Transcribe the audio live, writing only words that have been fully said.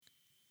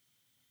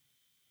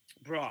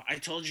Bro, I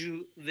told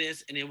you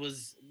this, and it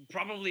was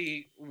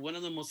probably one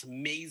of the most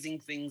amazing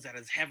things that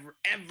has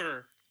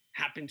ever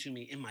happened to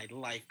me in my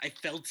life. I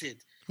felt it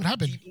What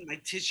happened? deep in my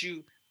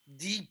tissue,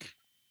 deep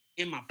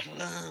in my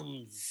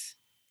plums.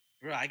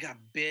 Bro, I got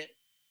bit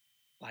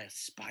by a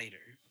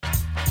spider.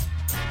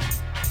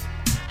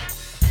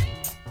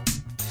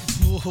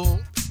 Whoa.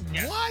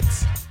 Yeah, What?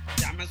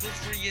 that mess was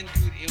freaking,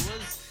 dude. It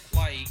was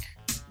like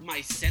my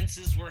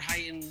senses were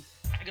heightened.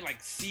 I could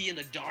like see in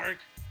the dark.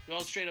 I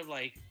was straight up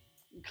like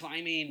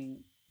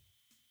climbing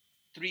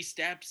 3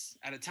 steps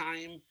at a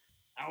time.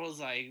 I was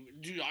like,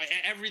 dude,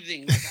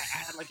 everything. Like I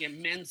had like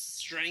immense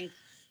strength.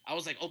 I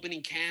was like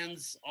opening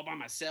cans all by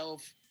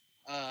myself.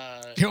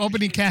 You're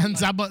opening Freaking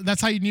cans. like,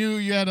 That's how you knew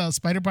you had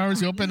spider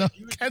powers. You open up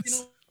you cans.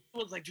 know,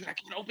 it was like, dude, I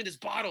can't open this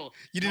bottle.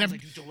 You And I didn't was have.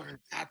 like, dude, don't worry,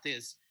 I got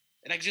this.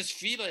 And I could just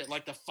feel it,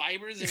 like the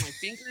fibers in my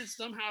fingers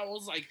somehow. I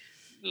was like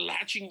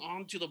latching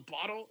onto the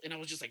bottle, and I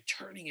was just like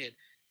turning it,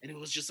 and it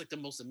was just like the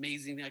most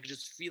amazing thing. I could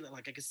just feel it,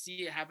 like I could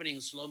see it happening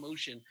in slow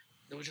motion.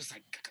 It was just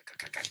like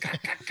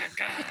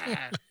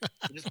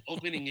just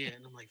opening it,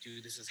 and I'm like,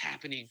 dude, this is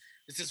happening.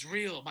 This is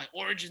real. My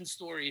origin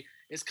story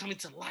is coming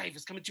to life.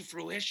 It's coming to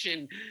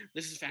fruition.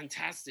 This is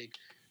fantastic.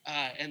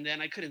 And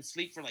then I couldn't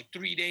sleep for like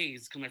 3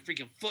 days because my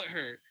freaking foot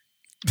hurt.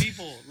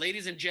 People,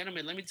 ladies and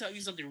gentlemen, let me tell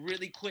you something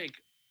really quick.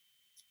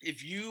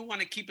 If you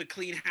want to keep a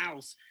clean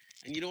house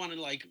and you don't want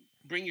to like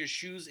bring your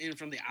shoes in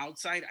from the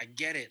outside, I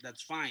get it.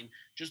 That's fine.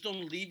 Just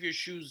don't leave your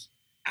shoes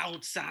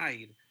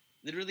outside.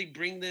 Literally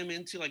bring them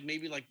into like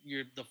maybe like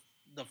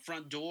the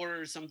front door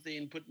or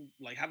something. Put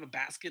like have a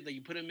basket that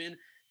you put them in.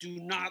 Do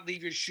not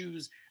leave your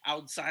shoes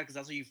outside because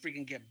that's how you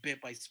freaking get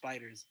bit by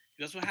spiders.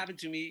 That's what happened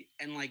to me.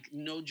 And like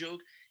no joke,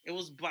 it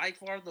was by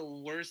far the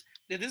worst.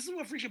 This is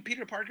what freaking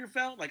Peter Parker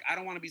felt like. I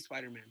don't want to be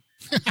Spider-Man.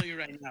 I'm telling you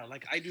right now.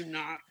 Like I do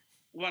not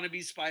want to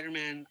be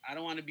Spider-Man. I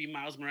don't want to be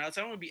Miles Morales.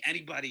 I don't want to be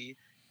anybody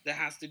that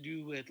has to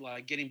do with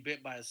like getting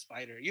bit by a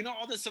spider. You know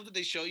all the stuff that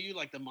they show you,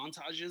 like the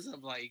montages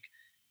of like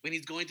when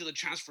he's going through the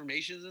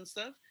transformations and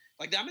stuff.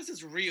 Like that mess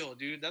is real,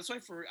 dude. That's why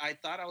I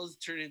thought I was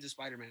turning into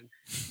Spider-Man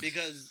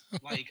because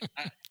like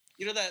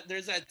you know that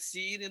there's that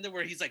scene in there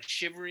where he's like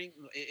shivering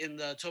in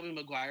the Tobey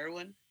Maguire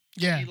one,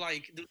 where Yeah. he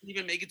like doesn't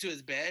even make it to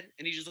his bed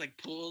and he just like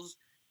pulls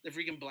the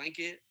freaking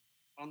blanket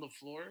on the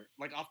floor,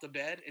 like off the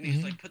bed, and he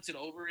just Hmm. like puts it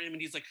over him,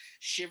 and he's like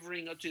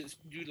shivering up to his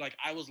dude. Like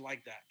I was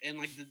like that, and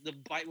like the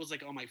bite was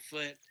like on my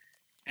foot,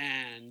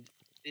 and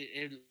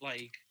it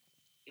like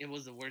it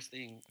was the worst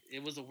thing.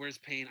 It was the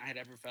worst pain I had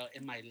ever felt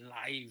in my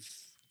life.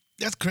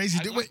 That's crazy,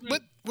 I've dude. gone Wait,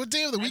 through. what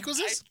day of the week was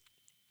I this?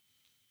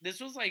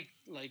 This was like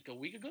a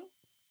week ago,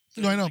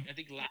 so No, it I was know. like I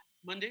think last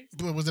Monday.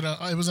 Was it?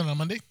 It wasn't on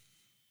Monday.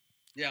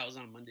 Yeah, it was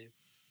on Monday,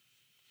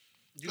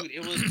 dude.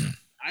 It was.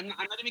 I'm not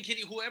even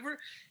kidding. Whoever,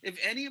 if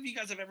any of you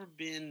guys have ever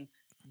been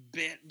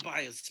bit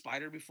by a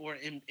spider before,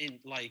 in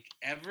like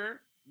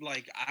ever,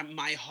 like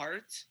my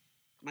heart,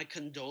 my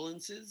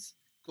condolences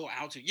go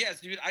out to. Yes,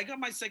 dude. I got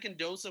my second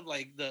dose of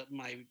like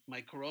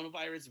my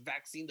coronavirus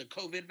vaccine, the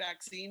COVID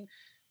vaccine.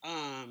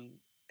 Um,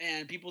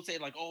 and people say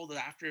like, oh,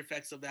 the after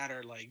effects of that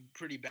are like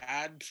pretty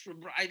bad.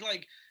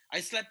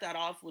 I slept that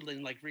off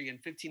within like freaking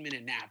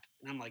 15-minute nap,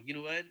 and I'm like, you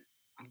know what?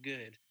 I'm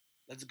good.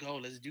 Let's go.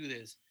 Let's do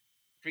this.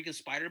 Freaking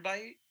spider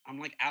bite. I'm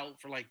like out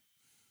for like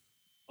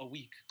a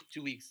week,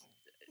 2 weeks.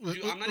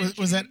 Dude, I'm not even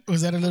Was that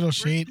kidding. a The little first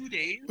shade? 2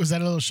 days, Was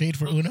that a little shade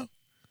for the, Uno?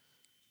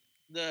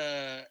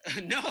 the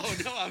no,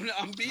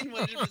 I'm being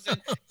 100%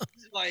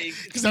 like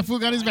Because that fool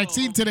got truthful. his I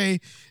vaccine know. today,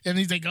 and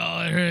he's like,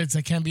 "Oh, it hurts.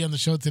 I can't be on the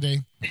show today."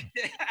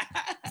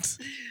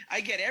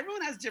 I get it.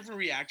 Everyone has different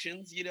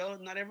reactions, you know.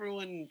 Not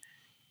everyone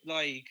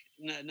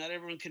not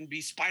everyone can be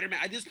Spider-Man.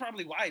 I This is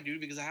probably why,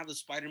 dude, because I have the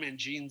Spider-Man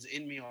genes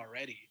in me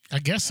already. I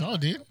guess Uh, so,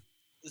 dude.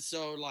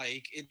 so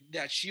like it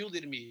that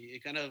shielded me.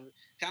 It kind of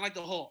like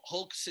the whole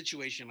Hulk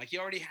situation. Like he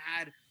already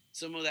had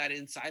some of that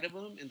inside of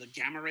him, and the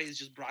gamma rays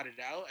just brought it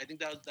out. I think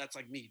that's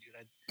like me,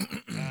 dude.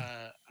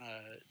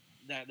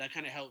 That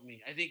kind of helped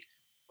me. I think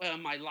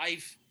my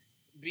life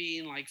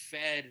being like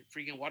fed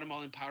freaking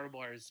watermelon power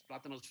bars,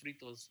 plátanos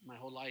fritos, my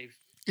whole life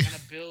kind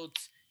of built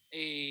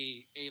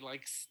a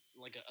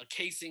like a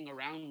casing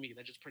around me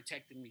that just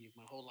protected me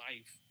my whole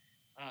life.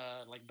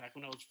 Like back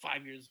when I was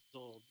 5 years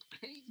old.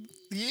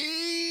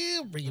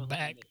 Yeah, bring It it was like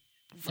back.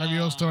 that.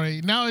 5-year-old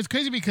story. No, it's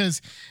crazy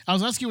because I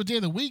was asking you what day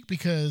of the week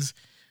because,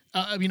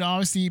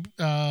 obviously,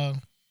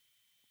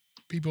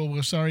 people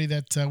were sorry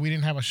that we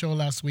didn't have a show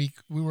last week.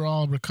 We were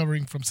all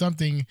recovering from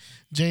something.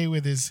 Jay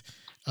with his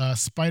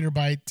spider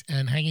bite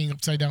and hanging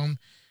upside down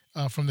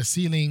from the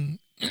ceiling,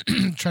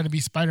 trying to be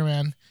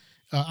Spider-Man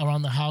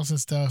around the house and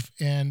stuff.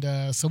 And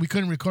so we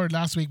couldn't record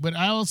last week. But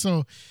I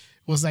also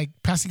was like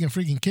passing a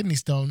freaking kidney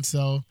stone.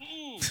 So,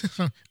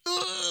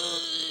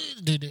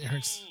 Mm, dude, it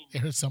hurts. mm.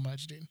 It hurts so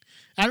much, dude.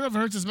 I don't know if it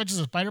hurts as much as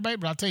a spider bite,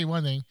 but I'll tell you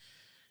one thing.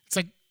 It's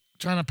like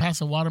trying to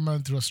pass a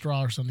watermelon through a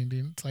straw or something,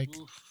 dude. It's like,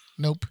 Oof,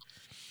 nope.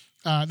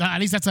 At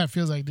least that's how it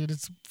feels like, dude.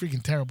 It's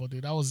freaking terrible,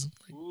 dude. I was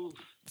like, oof.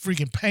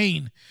 freaking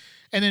pain.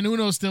 And then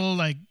Uno's still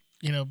like,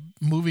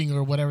 moving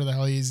or whatever the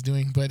hell he's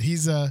doing, but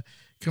he's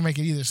couldn't make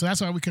it either. So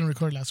that's why we couldn't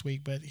record last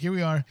week. But here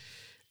we are,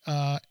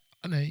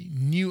 on a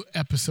new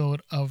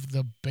episode of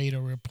the Beta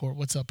Report.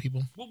 What's up,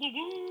 people? Woo, woo,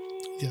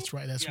 woo. That's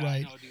right. That's Yeah, I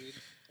right. know, dude.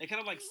 It kind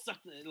of like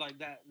sucked like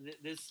that.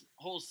 This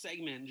whole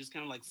segment just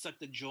kind of like sucked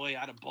the joy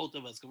out of both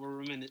of us because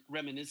we're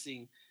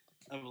reminiscing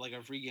of like our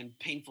freaking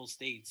painful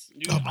states,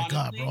 dude. Oh my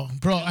god, Honestly,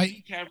 bro! just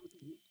be careful.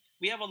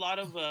 We have a lot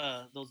of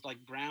those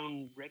like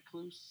brown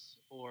recluse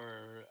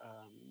or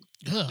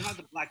they're not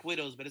the black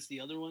widows, but it's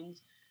the other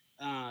ones.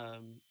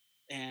 Um,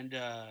 and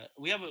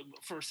we have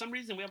for some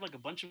reason we have like a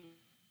bunch of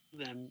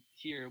them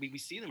here. We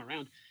see them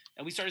around,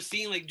 and we started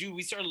seeing like, dude,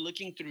 we started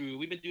looking through.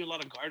 We've been doing a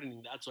lot of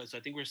gardening, that's why. So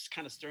I think we're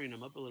kind of stirring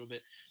them up a little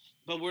bit.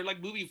 But we're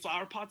like moving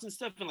flower pots and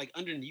stuff, and like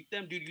underneath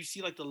them, dude, you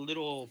see like the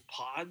little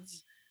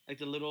pods, like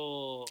the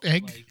little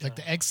like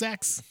the egg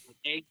sacs.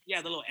 Egg,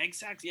 yeah, the little egg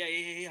sacs,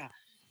 yeah.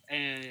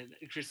 And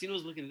Christina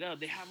was looking it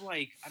up. They have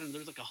like, I don't know,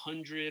 there's like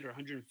 100 or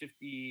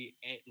 150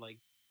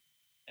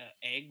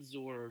 eggs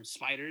or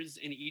spiders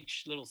in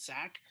each little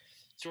sack.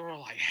 So we're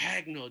all like,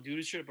 heck no, dude,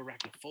 it's straight up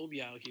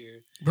arachnophobia out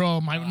here.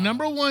 Bro, my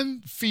number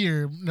one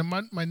fear,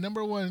 my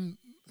number one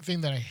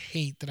thing that I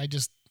hate, that I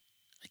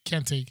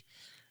can't take,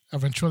 are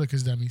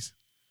ventriloquist dummies.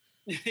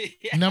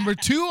 Yeah. Number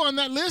 2 on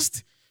that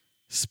list,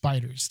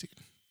 spiders, dude.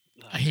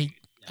 I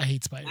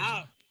hate spiders.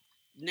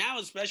 Now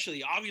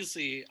especially,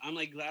 obviously, I'm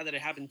like glad that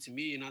it happened to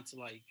me and not to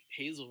like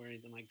Hazel or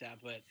anything like that.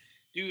 But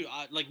dude,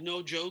 like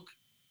no joke,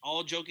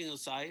 all joking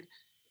aside,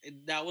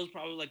 that was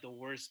probably like the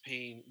worst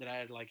pain that I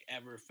had like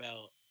ever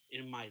felt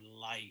in my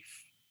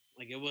life.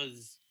 Like it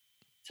was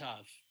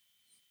tough.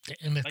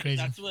 And that's like,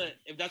 crazy.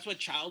 If that's what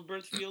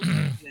childbirth feels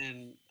like,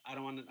 then I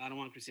don't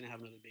want Christina to have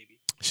another baby.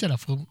 Shut up,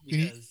 fool.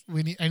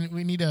 I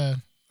need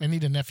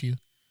a nephew.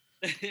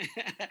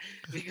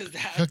 Because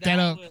hook that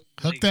up.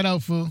 Hook that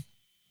out, fool.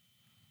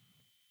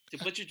 To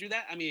put you through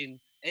that, I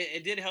mean,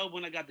 it did help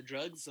when I got the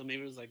drugs. So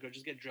maybe it was like, girl,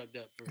 just get drugged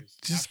up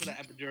first. Just for the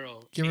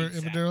epidural. Give her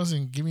epidurals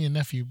and give me a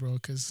nephew, bro,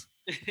 because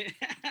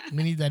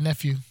we need that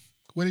nephew.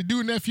 What it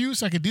do, nephew?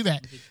 So I could do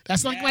that.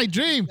 That's like my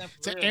dream.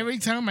 So every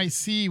time I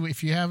see,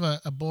 if you have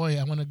a boy,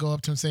 I want to go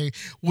up to him and say,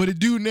 what it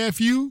do,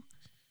 nephew?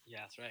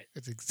 Yeah, that's right.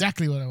 That's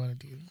exactly what I want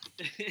to do.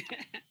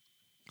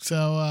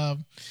 So,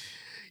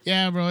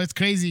 yeah, bro, it's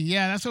crazy.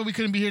 Yeah, that's why we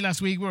couldn't be here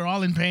last week. We were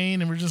all in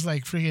pain, and we're just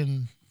like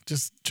freaking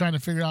just trying to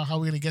figure out how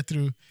we're going to get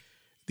through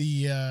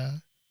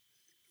the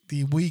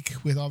week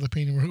with all the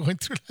pain we were going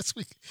through last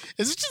week.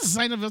 Is it just a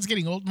sign of us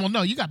getting old? Well,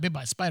 no, you got bit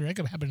by a spider. That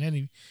could happen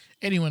to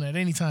anyone at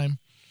any time.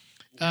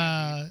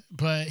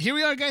 But here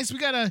we are, guys. We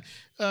got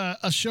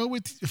a show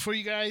for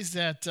you guys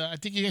that I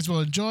think you guys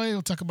will enjoy.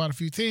 We'll talk about a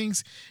few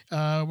things.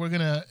 We're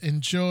gonna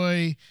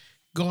enjoy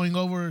going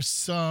over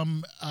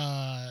some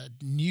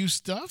new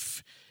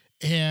stuff,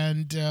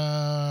 and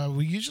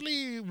we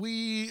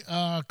usually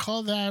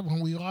call that,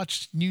 when we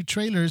watch new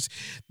trailers,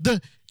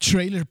 the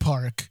trailer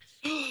park.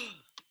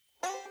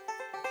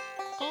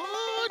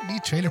 Oh, new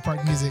trailer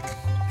park music.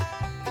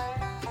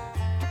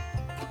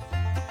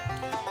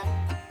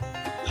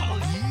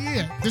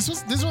 Yeah, this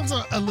one's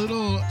a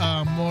little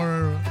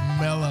more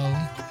mellow.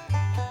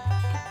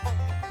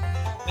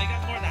 They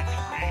got more of that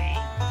twang.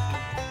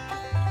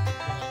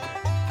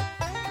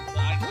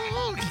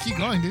 Oh, keep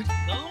going, dude.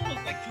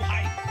 Those like too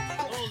high.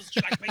 Those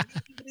like.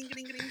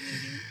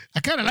 I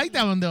kind of like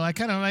that one though. I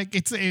kind of like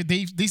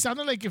they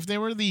sounded like if they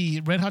were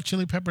the Red Hot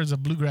Chili Peppers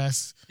of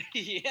bluegrass.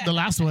 Yeah, the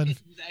last one.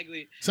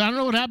 Exactly. So I don't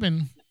know what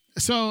happened.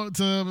 So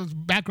the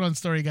background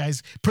story,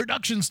 guys.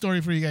 Production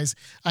story for you guys.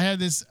 I had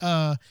this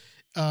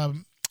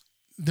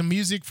the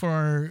music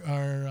for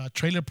our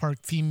trailer park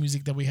theme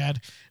music that we had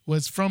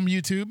was from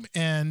YouTube,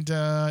 and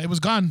it was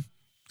gone.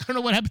 I don't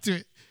know what happened to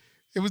it.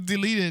 It was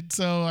deleted,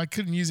 so I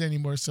couldn't use it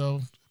anymore.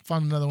 So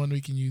found another one we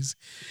can use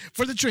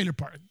for the trailer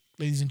park,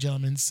 ladies and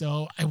gentlemen.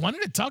 So I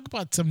wanted to talk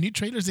about some new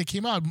trailers that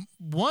came out.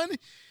 One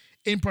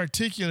in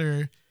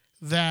particular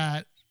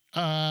that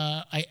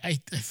I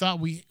thought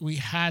we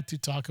had to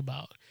talk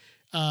about.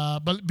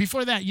 But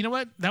before that, you know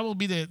what? That will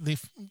be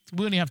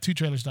we only have 2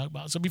 trailers to talk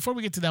about. So before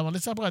we get to that one,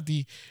 let's talk about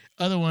the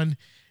other one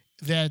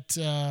that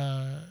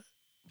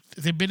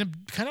they've been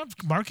kind of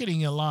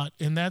marketing a lot,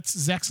 and that's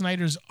Zack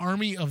Snyder's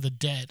Army of the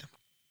Dead.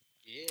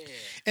 Yeah.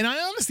 And I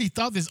honestly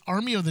thought this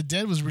Army of the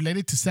Dead was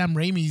related to Sam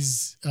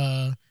Raimi's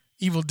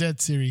Evil Dead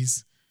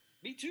series.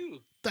 Me too.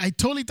 I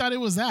totally thought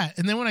it was that.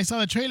 And then when I saw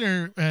the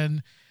trailer,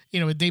 and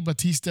with Dave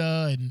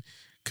Bautista and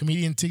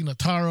comedian Tig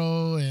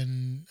Notaro,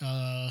 and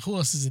who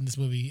else is in this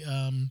movie?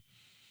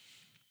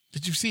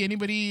 Did you see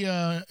anybody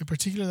in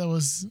particular that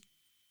was?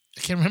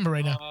 I can't remember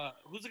right now.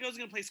 Who's the guy who's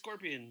gonna play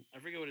Scorpion? I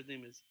forget what his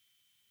name is.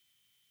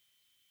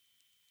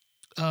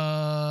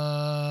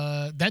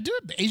 That dude,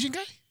 the Asian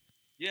guy.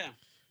 Yeah.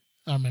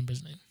 I don't remember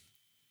his name.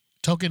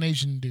 Token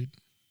Asian dude.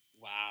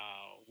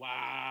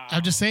 Wow.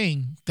 I'm just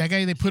saying, that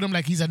guy, they put him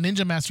like he's a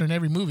ninja master in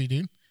every movie,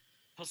 dude.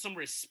 Put some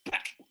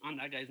respect on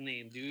that guy's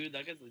name, dude.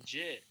 That guy's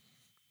legit.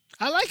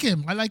 I like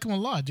him. I like him a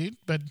lot, dude.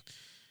 But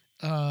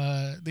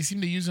they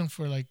seem to use him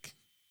for like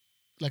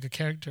a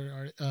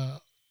character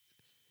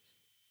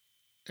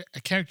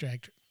a character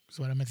actor is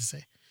what I meant to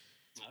say.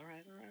 All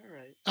right.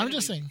 I'm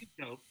just saying.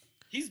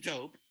 He's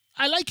dope.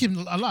 I like him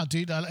a lot,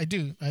 dude. I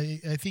do.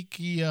 I think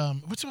he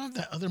what's wrong with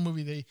that other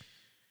movie they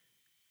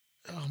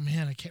oh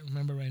man, I can't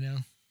remember right now.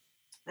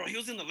 Bro, he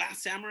was in The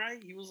Last Samurai.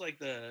 He was like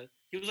the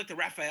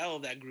Raphael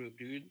of that group,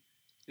 dude.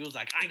 He was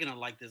like, I ain't gonna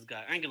like this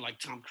guy. I ain't gonna like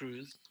Tom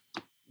Cruise.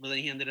 But then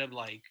he ended up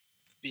like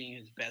being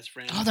his best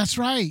friend. Oh, that's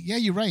right. Yeah,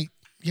 you're right.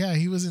 Yeah,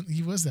 he wasn't.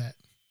 He was that.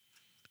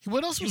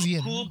 What else He was was he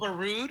in? cool but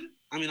rude.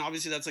 I mean,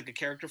 obviously that's like a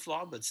character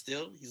flaw, but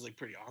still, he's like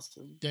pretty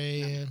awesome.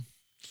 Yeah.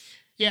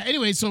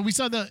 Anyway, so we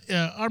saw the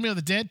Army of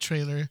the Dead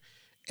trailer,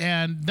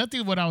 and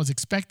nothing what I was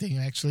expecting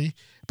actually.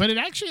 But it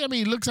actually, I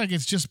mean, it looks like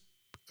it's just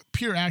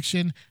pure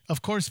action.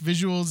 Of course,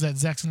 visuals that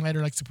Zack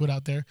Snyder likes to put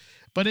out there.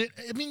 But I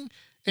mean,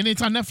 and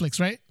it's on Netflix,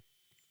 right?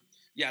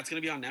 Yeah, it's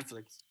gonna be on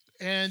Netflix.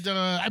 And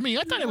I mean,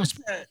 I thought it was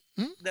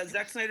that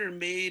Zack Snyder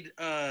made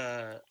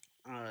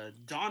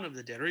Dawn of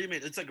the Dead, or he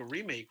made it's like a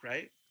remake,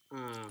 right?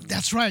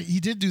 That's right.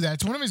 He did do that.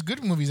 It's one of his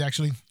good movies,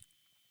 actually.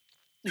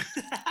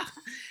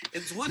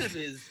 It's one of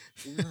his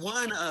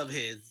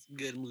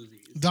good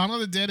movies. Dawn of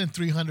the Dead and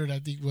 300, I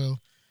think, will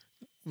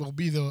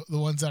be the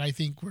ones that I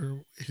think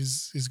were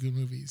his good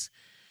movies.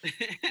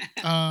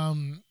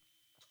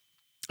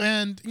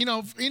 And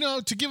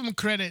to give him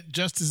credit,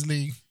 Justice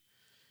League,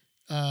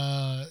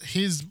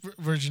 his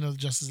version of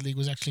Justice League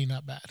was actually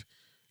not bad.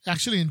 I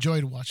actually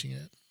enjoyed watching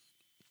it.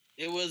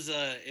 It was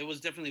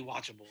definitely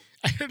watchable.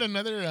 I heard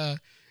another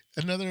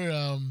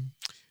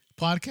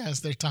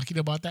podcast. They're talking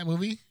about that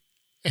movie,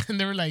 and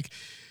they were like,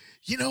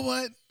 you know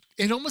what?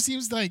 It almost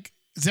seems like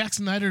Zack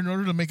Snyder, in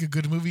order to make a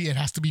good movie, it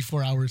has to be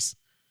 4 hours.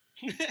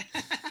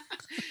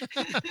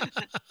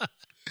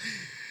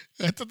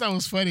 I thought that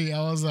was funny.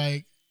 I was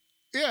like,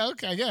 yeah,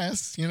 okay, I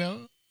guess,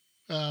 That's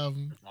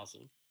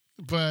awesome.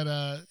 But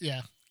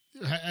yeah,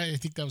 I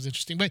think that was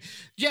interesting. But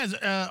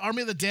yeah,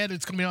 Army of the Dead,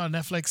 it's going to be on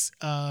Netflix.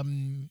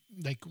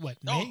 Like what?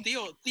 May?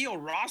 Theo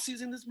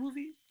Rossi's in this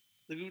movie.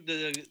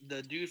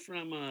 The dude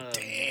from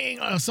dang,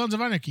 Sons of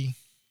Anarchy.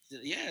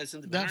 Yeah,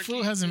 Sons of Anarchy. That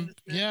fool hasn't.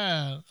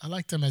 Yeah, I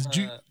liked him as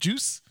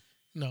Juice.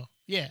 No,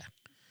 yeah,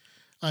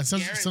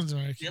 Sons of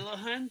Anarchy.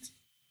 Dillahunt.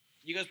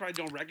 You guys probably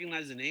don't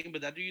recognize the name,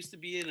 but that dude used to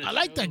be in. I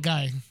like that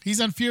guy.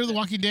 He's on Fear of the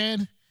Walking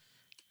Dead.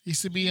 He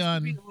used to be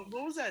on.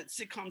 What was that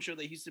sitcom show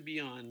that he used to be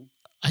on?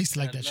 I used to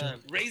like that show.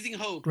 Raising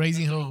Hope.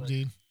 Raising Hope,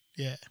 dude.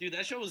 Yeah. Dude,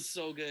 that show was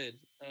so good.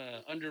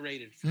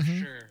 Underrated for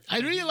sure. I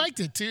really liked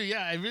it too.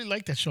 Yeah, I really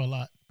liked that show a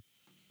lot.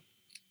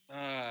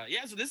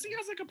 Yeah, so this thing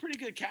has like a pretty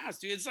good cast,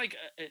 dude. It's like,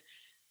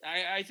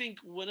 I think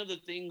one of the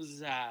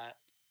things that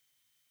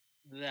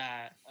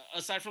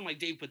aside from like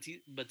Dave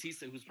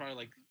Bautista, who's probably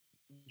like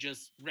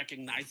just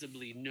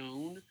recognizably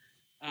known,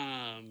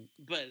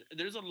 but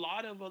there's a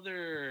lot of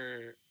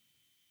other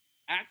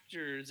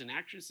actors and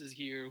actresses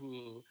here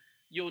who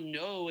you'll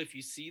know if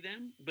you see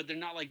them, but they're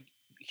not like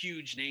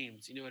huge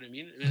names. You know what I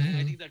mean? Mm-hmm.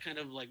 I think that kind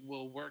of like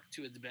will work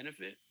to its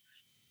benefit.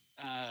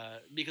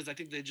 Because I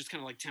think that just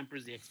kind of like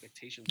tempers the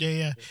expectations.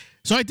 Yeah.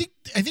 So I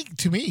think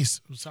to me,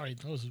 sorry,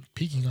 I was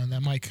peeking on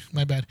that mic.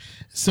 My bad.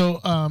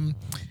 So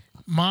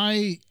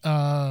my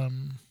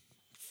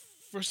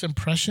first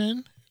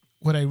impression,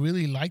 what I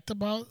really liked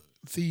about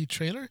the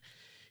trailer,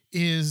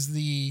 is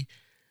the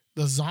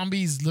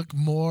zombies look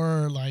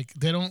more like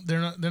they're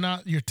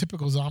not your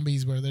typical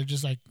zombies where they're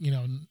just like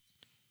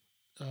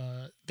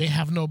they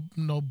have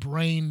no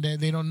brain.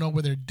 They don't know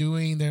what they're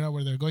doing. They don't know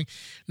where they're going.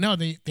 No,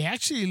 they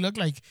actually look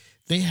like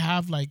they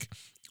have like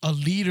a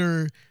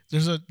leader.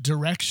 There's a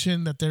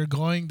direction that they're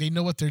going. They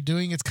know what they're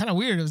doing. It's kind of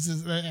weird.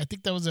 I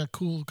think that was a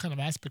cool kind of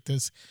aspect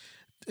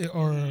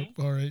or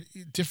a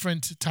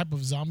different type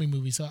of zombie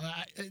movie. So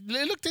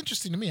it looked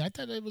interesting to me. I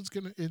thought it looks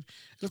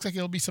like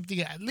it'll be something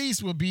that at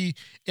least will be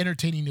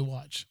entertaining to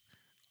watch.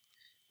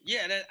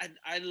 Yeah,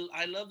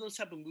 I love those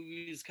type of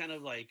movies. Kind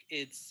of like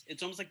it's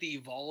almost like the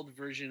evolved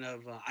version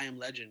of I Am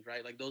Legend,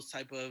 right? Like those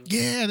type of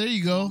there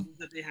you go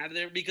that they had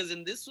there. Because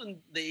in this one,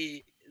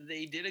 they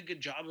did a good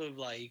job of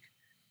like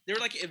they were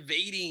like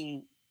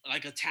evading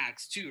like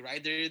attacks too,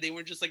 right? They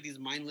weren't just like these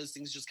mindless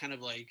things, just kind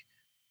of like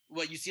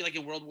what you see like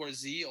in World War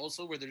Z,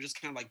 also where they're just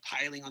kind of like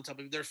piling on top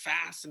of. They're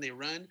fast and they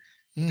run.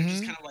 Mm-hmm. They're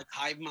just kind of like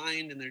hive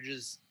mind, and they're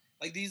just.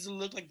 Like these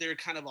look like they're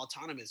kind of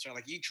autonomous, right?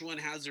 Like each one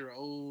has their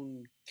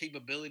own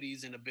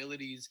capabilities and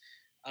abilities.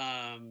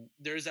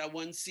 There's that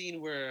one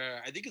scene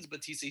where I think it's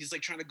Batista. He's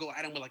like trying to go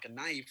at him with like a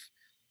knife,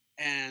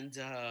 and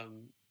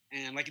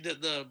like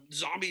the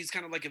zombies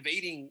kind of like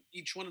evading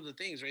each one of the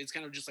things, right? It's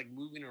kind of just like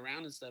moving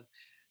around and stuff.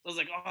 So I was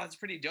like, oh, that's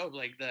pretty dope.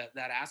 Like that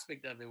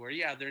aspect of it, where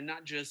they're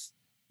not just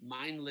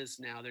mindless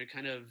now. They're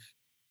kind of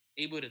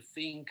able to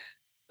think,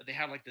 but they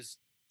have like this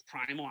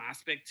primal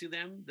aspect to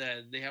them.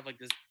 That they have like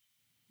this.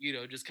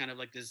 Just kind of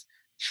like this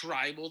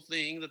tribal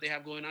thing that they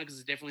have going on,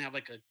 because they definitely have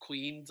like a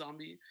queen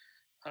zombie.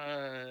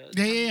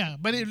 Yeah.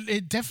 But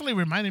it definitely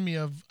reminded me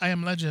of I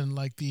Am Legend,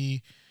 like the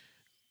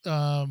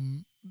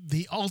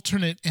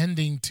alternate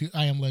ending to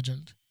I Am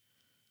Legend.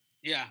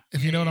 Yeah.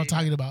 If you know what I'm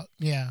talking about.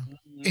 Yeah.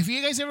 Mm-hmm. If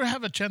you guys ever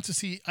have a chance to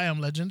see I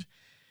Am Legend,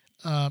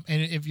 and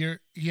if you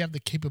have the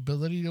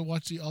capability to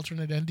watch the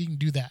alternate ending,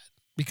 do that,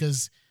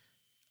 because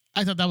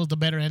I thought that was the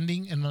better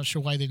ending, and I'm not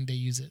sure why didn't they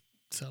use it.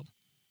 So.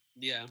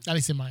 Yeah. At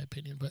least in my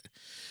opinion. But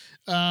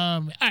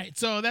all right,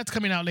 so that's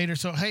coming out later.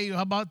 So hey,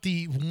 how about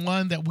the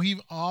one that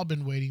we've all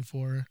been waiting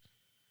for?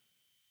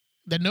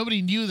 That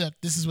nobody knew that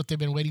this is what they've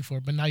been waiting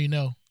for, but now you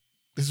know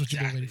this is what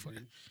you've been waiting for.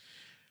 Dude.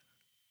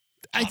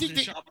 I Hobbs think and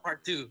they, Shaw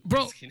Part 2.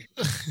 bro. Just kidding.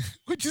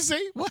 What'd you say?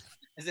 What?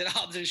 I said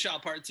Hobbs and Shaw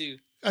Part 2.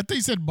 I thought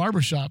you said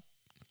barbershop.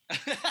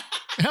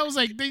 I was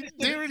like, they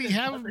already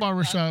have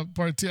barbershop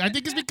part 2. I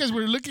think it's because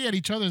we're looking at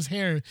each other's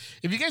hair.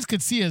 If you guys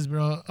could see us,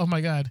 bro, oh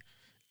my god,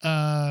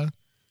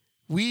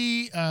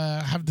 we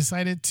have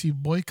decided to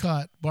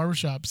boycott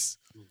barbershops.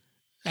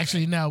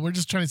 Actually, now we're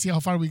just trying to see how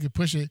far we could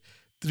push it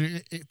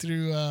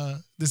through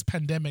this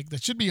pandemic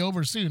that should be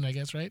over soon, I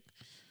guess, right?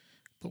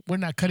 But we're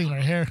not cutting our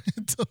hair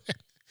until then.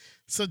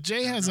 So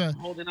Jay has I'm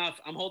holding off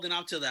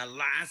till that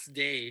last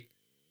day.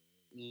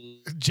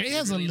 Jay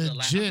has a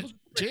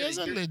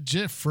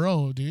legit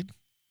fro, dude.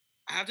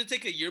 I have to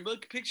take a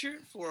yearbook picture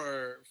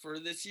for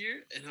this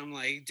year, and I'm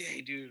like,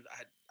 dang, dude,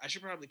 I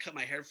should probably cut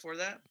my hair for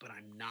that, but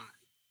I'm not.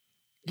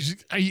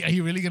 Are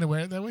you really gonna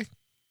wear it that way?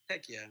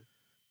 Heck yeah.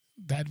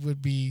 That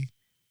would be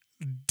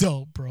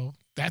dope, bro.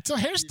 That's a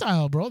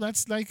hairstyle, bro.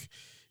 That's like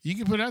you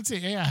can put out and say,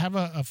 hey, I have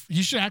a.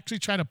 You should actually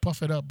try to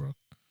puff it up, bro.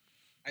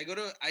 I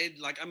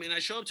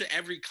show up to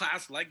every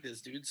class like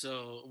this, dude.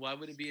 So why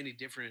would it be any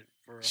different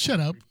for? Shut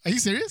up. Are you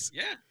serious?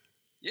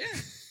 Yeah.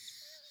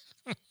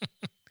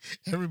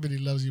 Everybody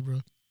loves you,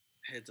 bro.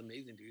 It's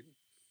amazing, dude.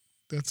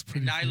 That's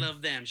pretty. And I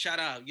love them. Shout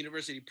out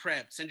University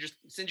Prep. Send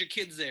your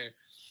kids there.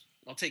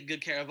 I'll take good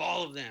care of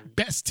all of them.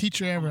 Best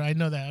teacher ever. I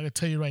know that. I'm gonna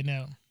tell you right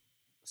now.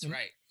 That's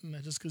right.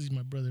 Not just because he's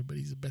my brother, but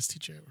he's the best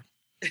teacher ever.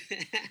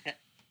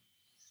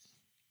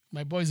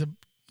 My boys have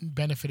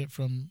benefited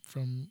from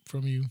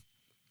you.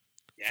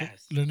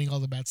 Yes. Learning all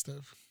the bad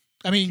stuff.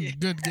 I mean,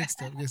 good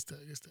stuff.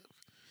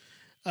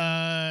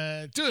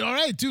 Dude, all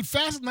right, dude.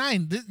 Fast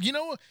 9. You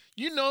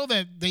know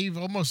that they've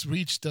almost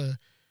reached the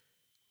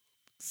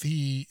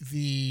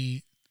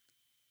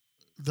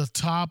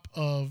top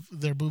of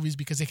their movies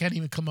because they can't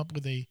even come up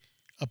with a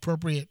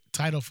appropriate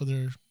title for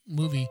their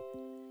movie.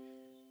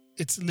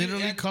 It's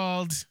literally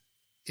called.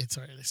 It's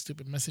sorry, a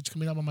stupid message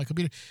coming up on my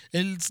computer.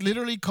 It's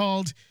literally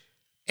called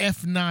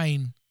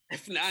F9.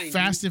 F9.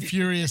 Fast and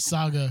Furious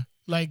Saga.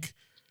 Like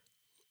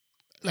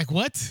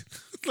what?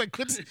 Like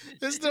what's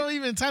there's no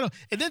even title.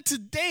 And then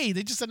today,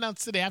 they just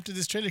announced today after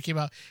this trailer came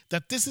out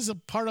that this is a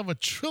part of a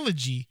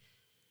trilogy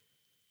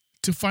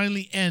to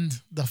finally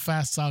end the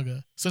Fast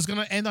Saga. So it's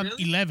gonna end on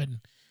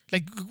 11.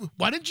 Like,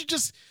 why didn't you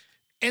just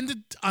end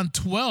it on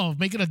 12?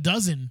 Make it a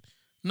dozen.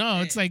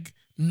 No, it's like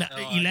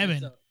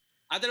 11.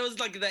 I thought it was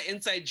like that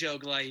inside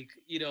joke, like,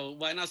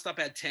 why not stop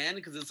at 10?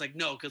 Because it's like,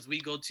 no, because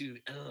we go to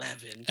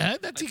 11.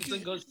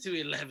 It goes to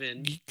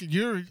 11.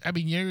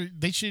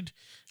 They should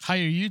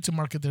hire you to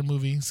market their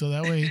movie so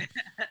that way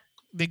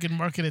they can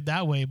market it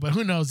that way. But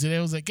who knows?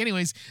 It was like,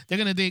 anyways, they're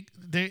gonna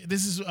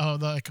this is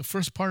like a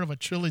first part of a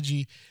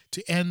trilogy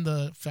to end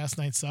the Fast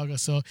 9 saga.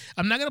 So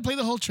I'm not gonna play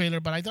the whole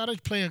trailer, but I thought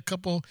I'd play a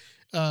couple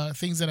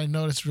things that I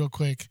noticed real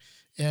quick,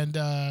 and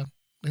let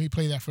me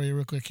play that for you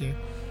real quick here.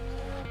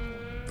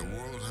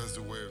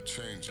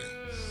 Changing.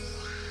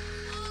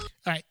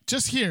 All right,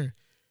 just here.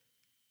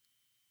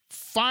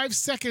 5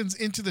 seconds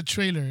into the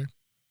trailer,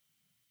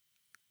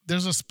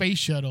 there's a space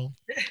shuttle,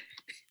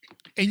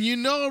 and you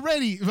know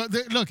already.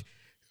 Look,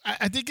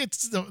 I think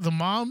it's the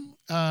mom,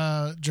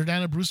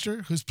 Jordana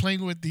Brewster, who's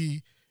playing with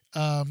the.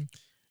 No,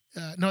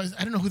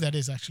 I don't know who that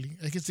is actually.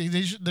 I guess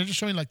they're just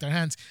showing like their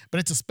hands, but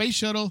it's a space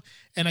shuttle,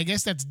 and I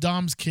guess that's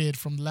Dom's kid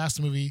from the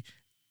last movie,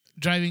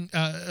 driving.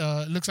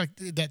 Looks like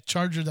that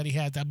Charger that he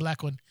had, that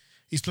black one.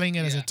 He's playing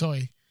it as a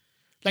toy.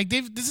 Like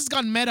this has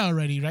gone meta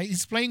already, right?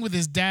 He's playing with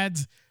his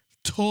dad's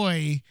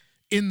toy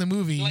in the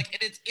movie. Like,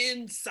 and it's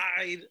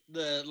inside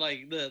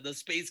the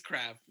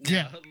spacecraft.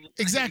 Yeah,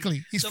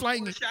 exactly. He's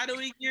flying. The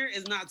foreshadowing here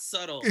is not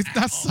subtle. It's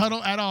not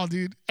subtle at all,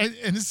 dude. And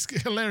it's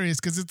hilarious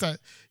because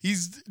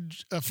he's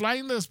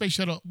flying the space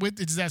shuttle with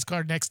his dad's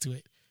car next to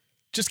it.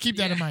 Just keep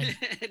that in mind.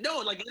 No,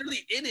 like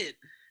literally in it.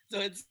 So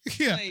it's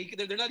like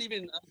they're not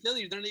even. I'm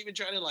telling you, they're not even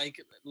trying to like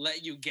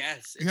let you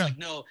guess. It's like,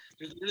 no,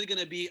 there's literally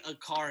gonna be a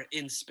car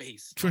in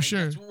space. For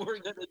sure. That's what we're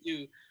gonna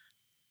do.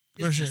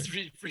 It's just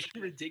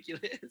freaking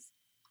ridiculous.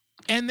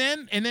 And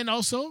then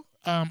also,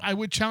 I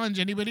would challenge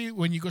anybody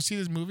when you go see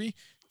this movie,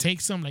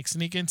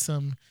 sneak in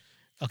some.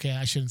 Okay,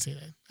 I shouldn't say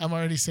that. I'm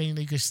already saying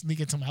that you could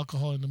sneak in some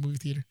alcohol in the movie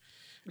theater,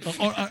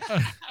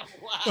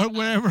 or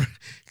wherever,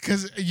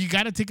 because you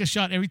got to take a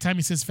shot every time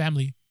he says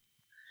family.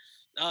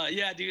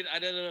 Yeah, dude, I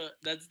don't know.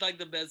 That's like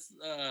the best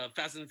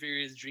Fast and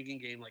Furious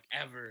drinking game like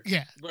ever.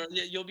 Yeah, but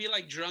you'll be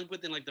like drunk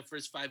within like the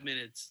first 5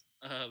 minutes.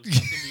 Of the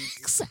movie.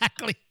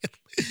 Exactly.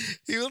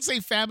 He will say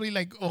family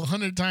like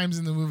 100 times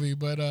in the movie,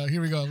 but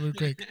here we go, real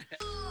quick.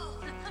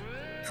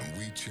 And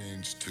we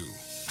change too. I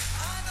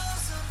know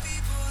some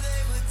people,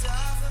 they would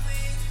die for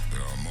me.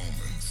 There are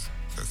moments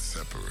that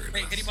separate.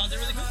 Wait, can you pause it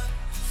really quick?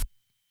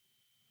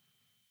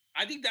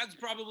 I think that's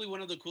probably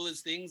one of the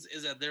coolest things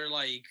is that they're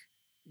like,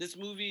 this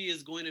movie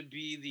is going to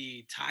be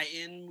the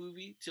tie-in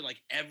movie to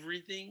like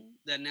everything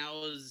that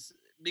now is,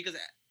 because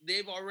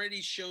they've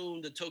already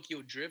shown the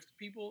Tokyo Drift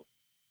people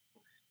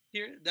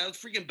here. That was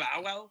freaking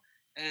Bow Wow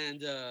and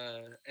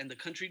the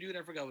country dude.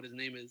 I forgot what his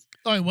name is.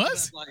 Oh, it But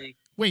was. like,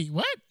 Wait,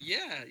 what?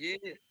 yeah.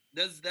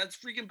 That's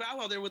freaking Bow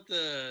Wow there with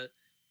the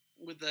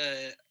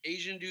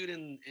Asian dude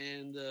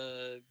and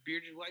the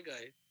bearded white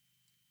guy.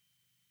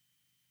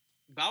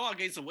 Bow Wow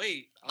gained some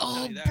weight. I'll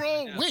tell Oh, you that bro,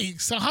 right now.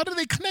 wait. So how do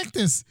they connect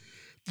this?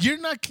 You're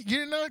not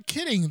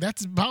kidding.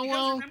 That's Bow Because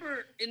Wow.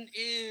 remember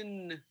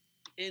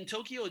in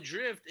Tokyo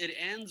Drift, it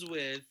ends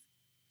with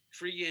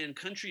freaking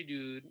country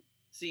dude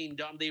seeing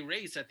Dom. They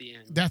race at the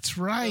end. That's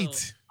right.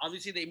 So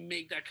obviously, they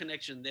make that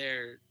connection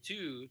there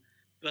too.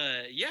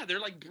 But yeah, they're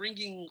like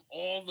bringing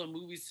all the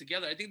movies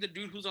together. I think the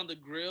dude who's on the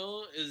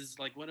grill is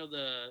like one of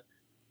the.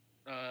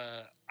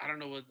 I don't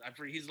know what I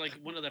forget. He's like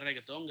one of the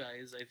reggaeton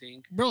guys. I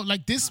think. Bro,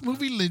 like this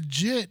movie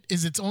legit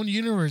is its own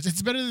universe.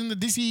 It's better than the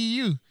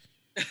DCEU.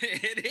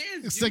 It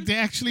is. It's dude. like they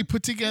actually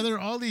put together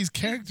all these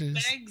characters.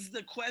 Begs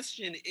the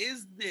question: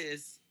 is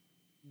this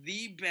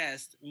the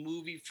best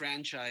movie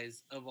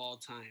franchise of all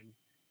time?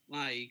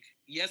 Like,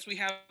 yes, we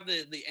have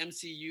the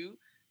MCU,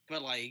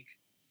 but like,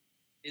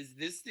 is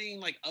this thing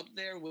like up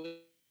there with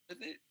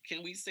it?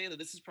 Can we say that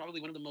this is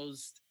probably one of the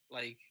most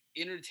like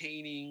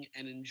entertaining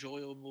and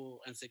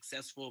enjoyable and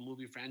successful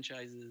movie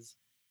franchises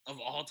of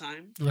all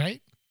time?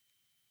 Right?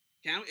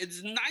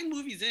 It's 9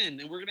 movies in,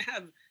 and we're gonna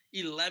have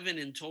 11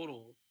 in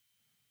total.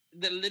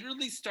 That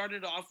literally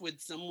started off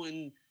with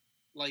someone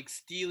like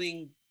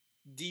stealing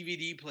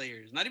DVD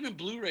players, not even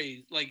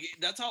Blu-rays. Like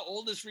that's how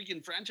old this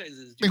freaking franchise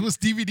is. Dude. It was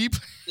DVD.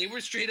 They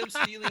were straight up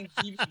stealing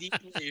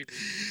DVD players.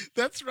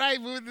 That's right.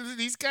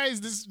 These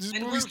guys, this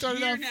And movie we're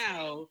started here off.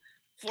 now,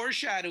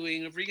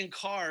 foreshadowing a freaking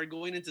car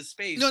going into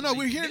space. No, Like,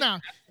 we're here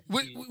now.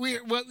 Well,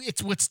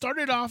 it's what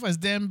started off as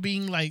them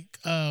being like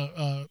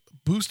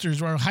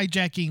boosters or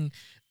hijacking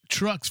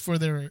trucks for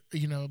their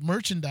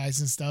merchandise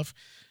and stuff,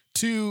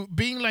 to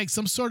being like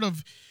some sort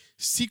of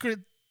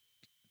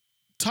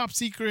top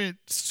secret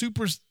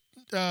super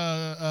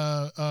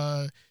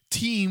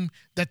team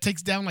that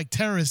takes down like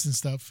terrorists and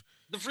stuff.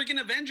 The freaking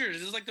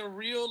Avengers is like the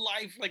real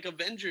life like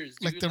Avengers,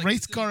 dude. Like the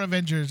race car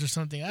Avengers or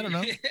something. I don't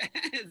know.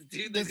 Yes,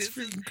 dude. That's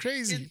freaking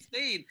crazy.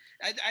 Insane.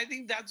 I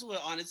think that's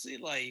what honestly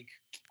like.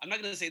 I'm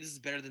not gonna say this is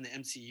better than the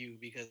MCU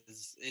because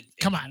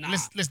Come on, not.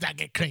 let's not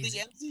get crazy.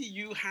 The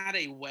MCU had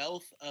a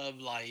wealth of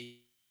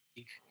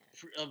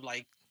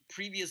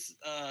previous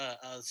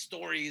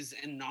stories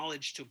and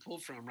knowledge to pull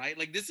from, right?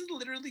 Like this is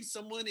literally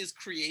someone is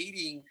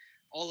creating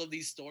all of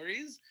these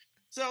stories.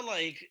 So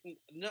like,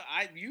 no,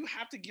 you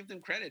have to give them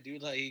credit,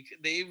 dude. Like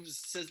they've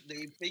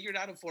figured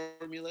out a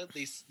formula.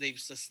 They've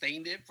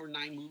sustained it for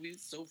 9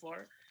 movies so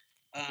far.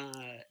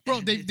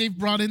 Bro, they've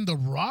brought in The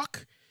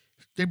Rock.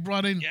 They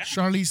brought in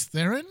Charlize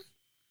Theron.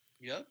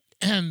 Yep.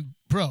 And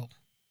bro,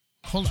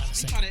 hold on a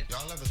second.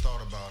 Y'all ever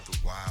thought about the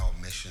wild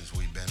missions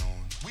we've been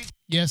on?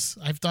 Yes,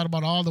 I've thought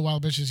about all the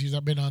wild missions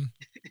you've been on.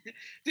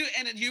 Dude,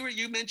 and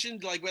you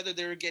mentioned like whether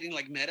they're getting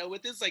like meta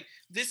with this. Like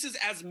this is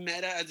as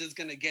meta as it's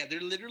gonna get. They're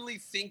literally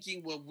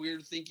thinking what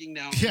we're thinking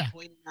now. Yeah.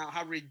 Pointing out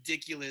how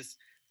ridiculous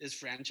this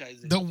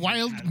franchise is. The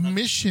wild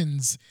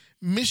missions.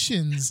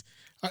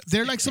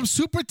 They're like some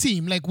super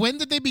team. Like when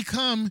did they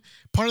become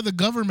part of the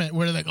government?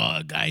 Where they're like,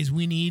 oh guys,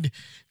 we need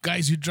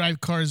guys who drive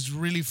cars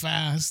really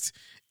fast,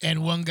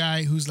 and one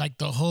guy who's like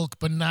the Hulk,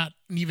 but not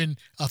even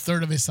a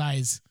third of his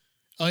size.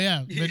 Oh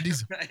yeah,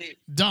 right.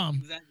 Dumb.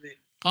 Exactly.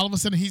 All of a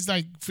sudden he's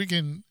like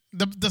freaking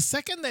the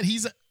second that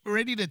he's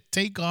ready to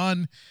take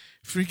on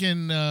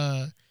freaking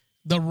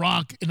The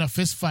Rock in a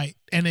fist fight,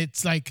 and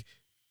it's like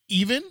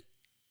even,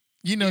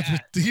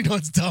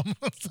 it's dumb.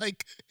 It's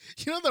like,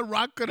 The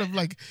Rock could have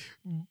like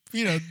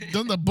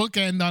done the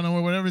bookend on him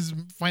or whatever his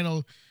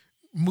final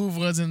move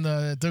was in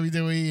the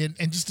WWE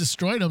and just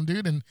destroyed him,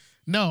 dude. And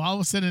no, all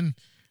of a sudden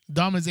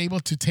Dom is able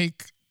to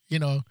take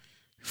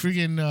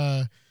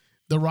freaking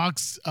The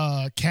Rock's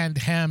canned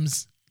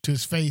hams to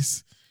his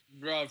face.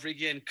 Bro,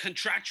 freaking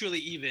contractually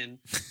even.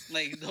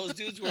 Like those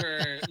dudes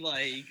were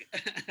like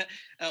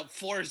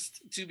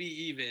forced to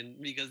be even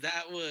because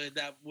that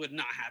would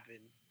not happen.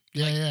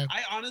 Yeah, like, yeah.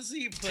 I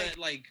honestly put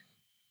like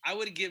I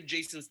would give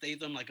Jason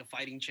Statham like a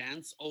fighting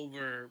chance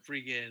over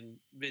freaking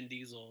Vin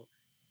Diesel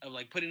of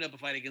like putting up a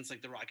fight against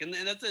like The Rock. And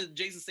that's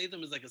Jason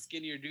Statham is like a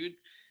skinnier dude.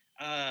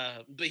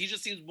 But he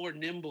just seems more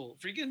nimble.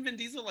 Freaking Vin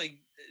Diesel like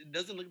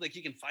doesn't look like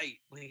he can fight.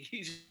 Like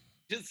he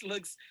just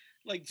looks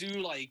like too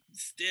like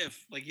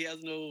stiff. Like he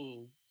has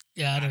no.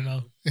 Yeah, I don't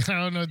know. I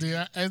don't know,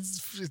 dude.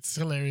 It's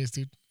hilarious,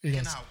 dude.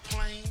 Now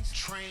planes,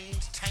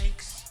 trains,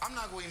 tanks. I'm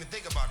not going to even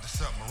think about the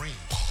submarine.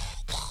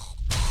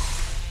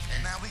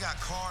 And now we got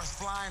cars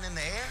flying in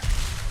the air.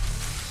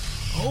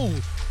 Oh,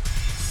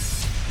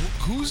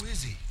 Who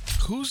is he?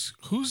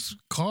 whose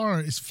car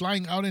is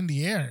flying out in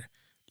the air?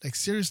 Like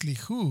seriously,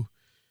 who?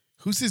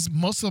 Who's this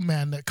muscle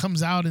man that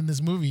comes out in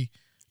this movie?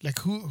 Like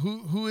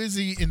who is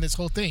he in this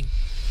whole thing?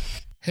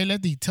 Hey,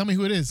 Letty, tell me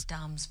who it is.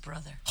 Dom's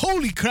brother.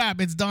 Holy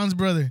crap, it's Don's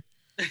brother.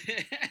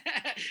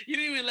 You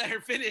didn't even let her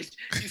finish.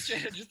 You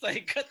straight up just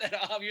like cut that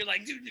off. You're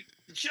like, dude,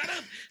 shut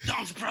up,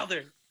 Dom's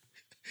brother.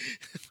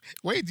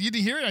 Wait, you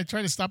didn't hear it? I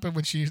tried to stop it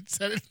when she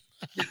said it.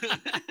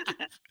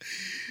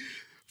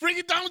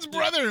 Freaking Dom's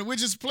brother,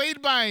 which is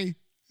played by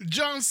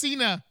John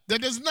Cena,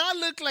 that does not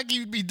look like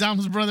he'd be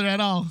Dom's brother at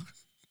all.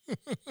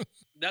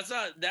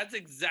 That's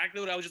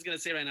exactly what I was just gonna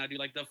say right now, dude.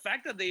 Like the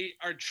fact that they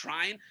are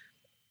trying.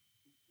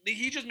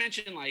 He just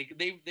mentioned like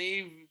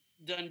they've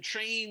done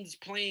trains,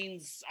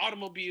 planes,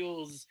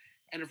 automobiles,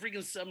 and a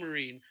freaking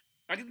submarine.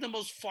 I think the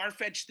most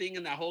far-fetched thing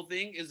in that whole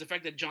thing is the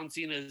fact that John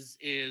Cena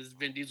is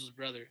Vin Diesel's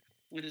brother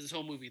in this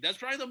whole movie. That's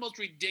probably the most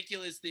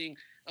ridiculous thing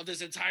of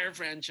this entire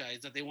franchise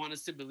that they want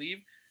us to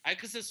believe. I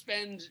could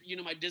suspend,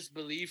 my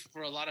disbelief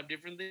for a lot of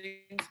different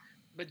things,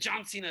 but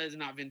John Cena is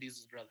not Vin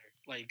Diesel's brother.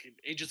 Like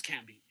it just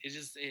can't be.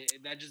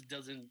 That just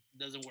doesn't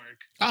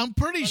work. I'm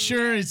pretty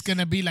sure it's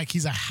gonna be like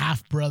he's a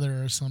half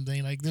brother or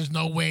something. Like there's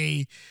no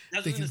way. I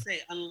was gonna say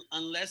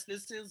unless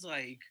this is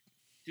like,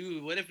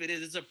 dude, what if it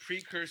is? It's a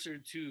precursor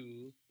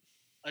to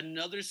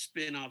another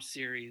spin-off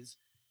series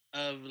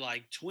of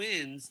like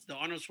twins, the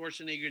Arnold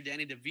Schwarzenegger,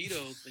 Danny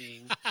DeVito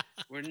thing,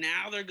 where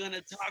now they're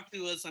gonna talk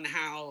to us on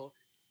how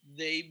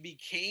they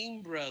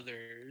became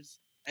brothers,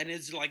 and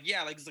it's like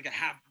it's like a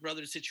half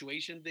brother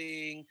situation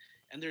thing.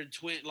 And they're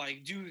twin,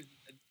 like, dude,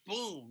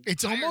 boom.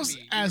 It's almost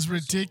as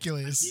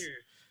ridiculous.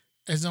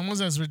 It's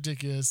almost as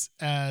ridiculous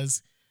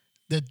as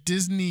the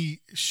Disney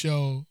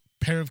show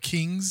Pair of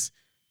Kings.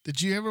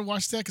 Did you ever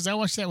watch that? Because I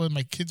watched that when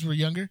my kids were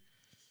younger.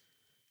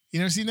 You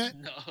never seen that?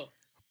 No.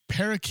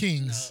 Pair of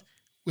Kings,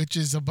 which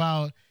is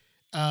about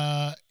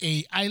a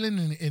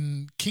island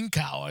in King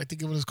Cow, I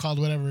think it was called,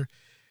 whatever.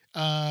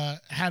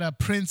 Had a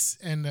prince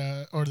and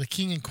or the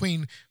king and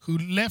queen who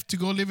left to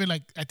go live in,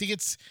 like, I think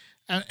it's.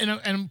 And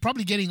I'm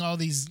probably getting all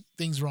these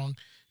things wrong.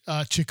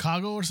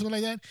 Chicago or something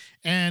like that.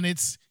 And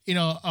it's,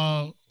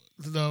 the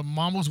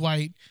mom was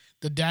white.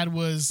 The dad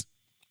was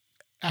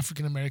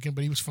African American,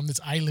 but he was from this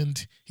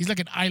island. He's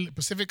like an island,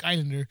 Pacific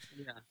Islander.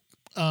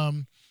 Yeah.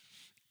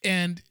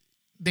 And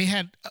they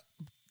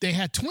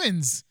had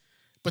twins,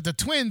 but the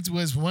twins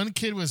was one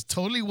kid was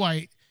totally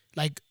white,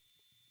 like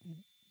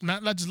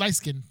not just light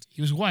skinned.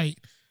 He was white,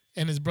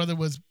 and his brother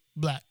was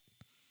black.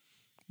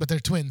 But they're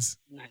twins.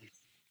 Nice.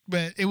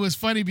 But it was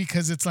funny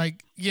because it's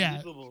like,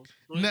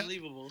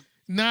 Unbelievable.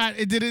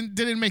 It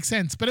didn't make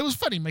sense, but it was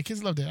funny. My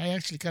kids loved it. I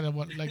actually kind of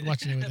like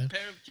watching it with them.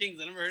 Pair of Kings.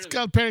 I never heard of it. It's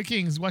called Pair of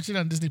Kings. Watch it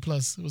on Disney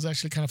Plus. It was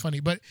actually kind of funny,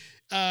 but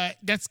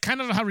that's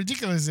kind of how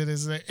ridiculous it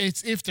is.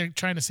 It's if they're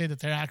trying to say that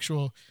they're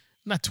actual,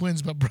 not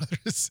twins but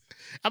brothers.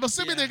 I'm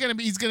assuming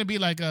he's gonna be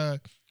like a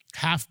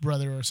half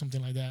brother or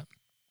something like that.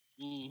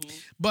 Mm-hmm.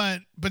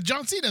 But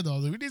John Cena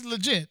though, he's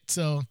legit.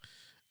 So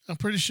I'm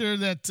pretty sure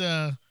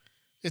that.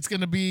 It's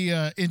gonna be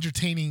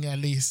entertaining, at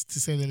least,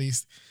 to say the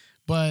least.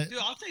 But dude,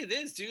 I'll say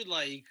this, dude.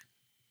 Like,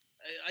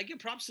 I give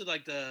props to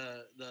like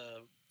the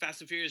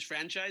Fast and Furious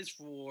franchise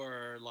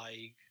for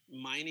like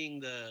mining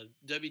the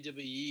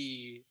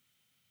WWE,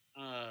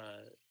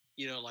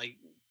 like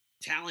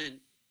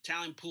talent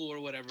pool or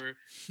whatever.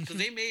 Because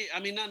they made. I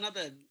mean, not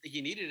that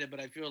he needed it,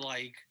 but I feel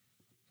like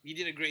he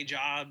did a great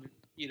job.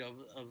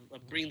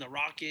 Of bringing The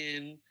Rock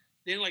in.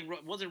 Then, like,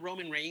 wasn't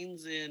Roman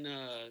Reigns in?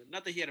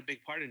 Not that he had a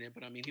big part in it,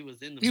 but I mean, he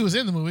was in the movie. He was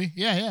in the movie,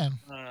 yeah.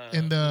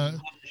 And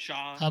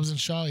Hobbs and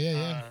Shaw,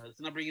 yeah. It's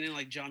not bringing in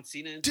like John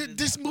Cena. Dude,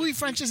 this movie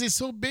franchise is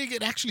so big;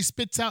 it actually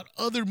spits out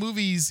other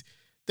movies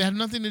that have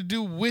nothing to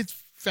do with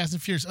Fast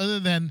and Furious, other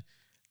than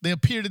they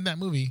appeared in that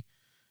movie.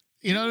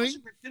 You know what I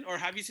mean? Or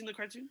have you seen the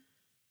cartoon?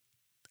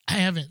 I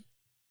haven't.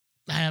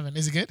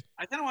 Is it good?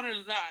 I kind of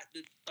wanted to.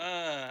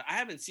 I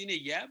haven't seen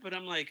it yet, but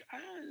I'm like,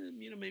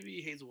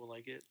 maybe Hazel will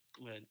like it,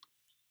 but.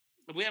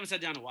 We haven't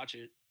sat down to watch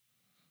it.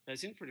 It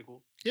seems pretty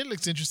cool. It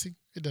looks interesting.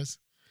 It does.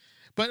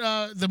 But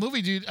the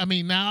movie, dude, I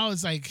mean, now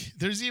it's like,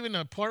 there's even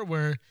a part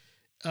where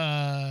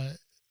they're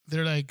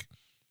like,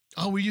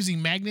 oh, we're using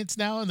magnets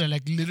now. And they're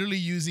like literally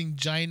using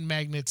giant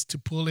magnets to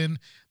pull in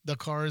the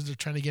cars they're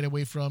trying to get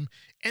away from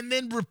and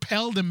then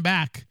repel them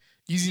back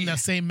using that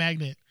same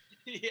magnet.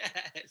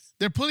 Yes.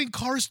 They're pulling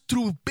cars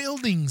through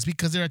buildings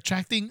because they're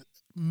attracting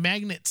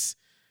magnets.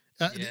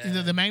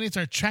 The magnets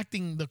are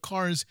attracting the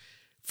cars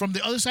from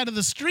the other side of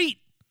the street.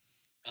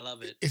 I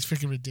love it. It's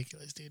freaking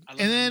ridiculous, dude. And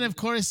then, of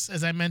course,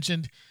 as I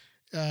mentioned,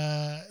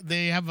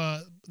 they're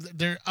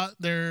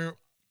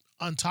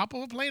on top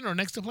of a plane or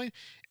next to a plane,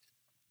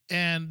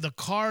 and the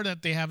car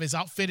that they have is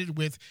outfitted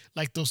with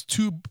like those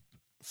two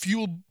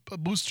fuel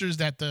boosters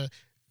that the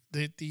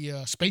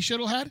space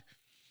shuttle had.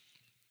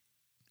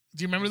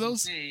 Do you remember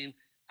those?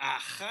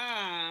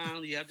 Aha!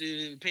 You have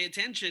to pay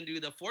attention to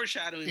the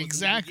foreshadowing.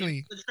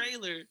 Exactly. The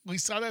trailer. We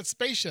saw that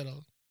space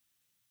shuttle.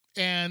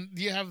 And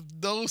you have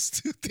those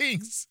two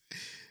things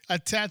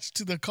attached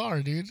to the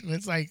car, dude. And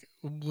it's like,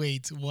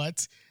 wait,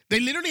 what? They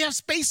literally have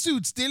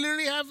spacesuits. They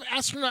literally have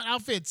astronaut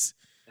outfits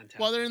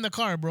while they're in the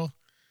car, bro.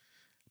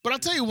 But I'll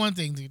tell you one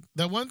thing, dude.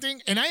 The one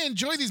thing, and I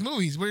enjoy these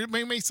movies. It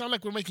may sound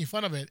like we're making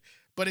fun of it,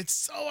 but it's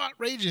so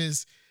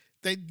outrageous.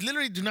 They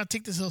literally do not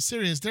take this so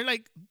serious. They're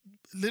like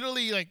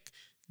literally like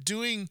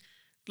doing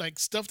like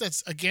stuff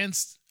that's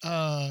against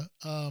the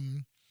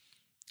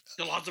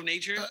laws of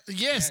nature.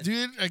 Yes,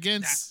 dude.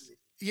 Against. Exactly.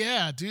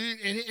 Yeah, dude,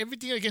 and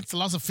everything against the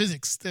laws of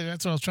physics.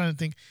 That's what I was trying to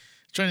think,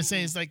 trying to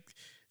say. Mhm. Is like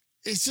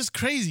it's just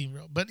crazy,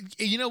 bro. But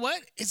you know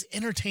what? It's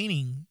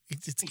entertaining.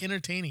 It's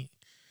entertaining.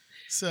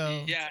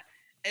 So Yeah,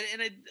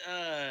 and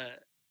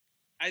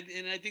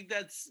I think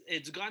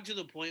it's gone to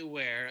the point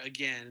where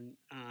again,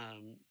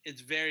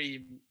 it's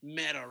very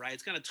meta, right?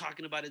 It's kind of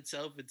talking about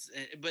itself.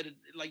 But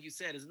like you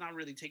said, it's not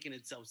really taking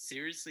itself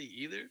seriously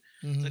either.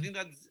 So I hmm think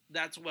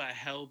that's what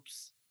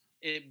helps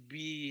it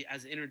be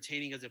as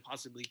entertaining as it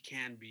possibly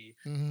can be,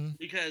 hmm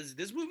because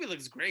this movie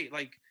looks great.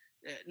 Like,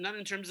 not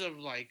in terms of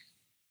like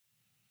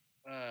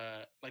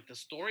the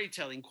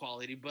storytelling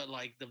quality, but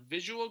like the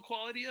visual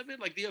quality of it,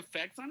 like the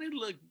effects on it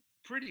look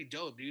pretty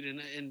dope, dude.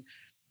 And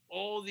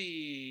all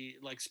the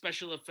like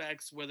special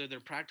effects, whether they're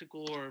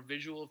practical or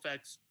visual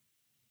effects,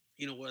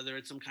 whether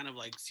it's some kind of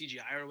like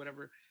CGI or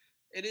whatever,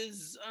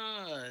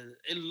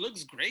 it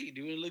looks great,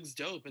 dude. It looks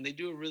dope, and they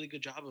do a really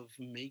good job of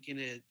making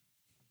it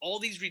all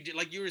these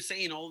like you were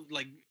saying, all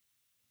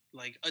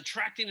like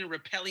attracting and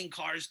repelling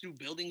cars through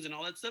buildings and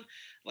all that stuff.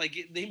 Like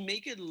they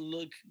make it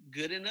look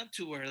good enough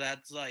to where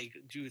that's like,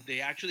 dude, they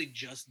actually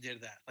just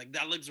did that. Like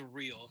that looks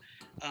real.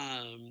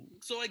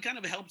 So it kind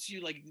of helps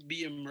you like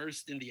be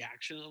immersed in the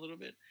action a little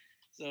bit.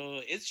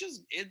 So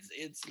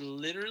it's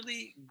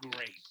literally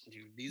great,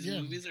 dude. These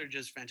yeah, movies are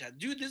just fantastic,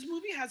 dude. This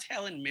movie has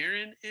Helen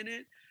Mirren in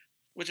it,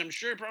 which I'm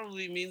sure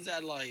probably means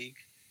that like,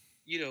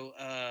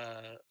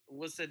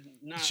 what's that? she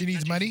Not needs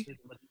Jason money.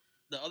 Statham, but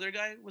the other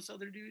guy. What's the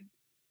other dude?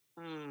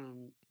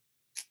 Um,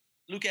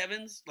 Luke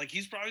Evans, like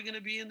he's probably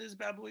gonna be in this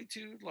bad boy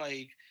too.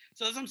 Like,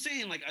 so as I'm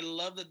saying, like I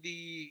love that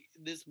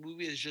this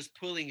movie is just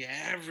pulling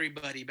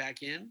everybody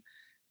back in,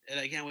 and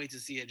I can't wait to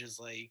see it. Just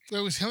like Wait,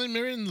 was Helen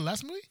Mirren in the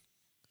last movie?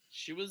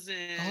 she was Oh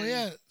in,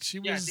 yeah, she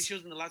yeah, I think she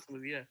was. was in the last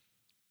movie. Yeah,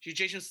 she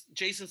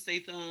Jason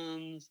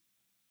Statham's,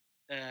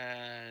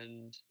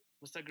 and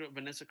what's that girl?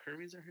 Vanessa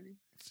Kirby, is that her name?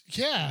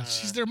 Yeah,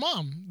 she's Uh, their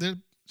mom.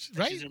 she's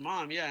Right. her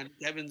mom. Yeah, and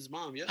Kevin's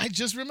mom. Yeah, I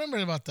just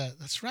remembered about that.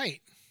 That's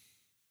right.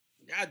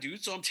 yeah,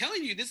 dude. So I'm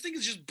telling you, this thing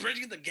is just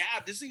bridging the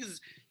gap. This thing is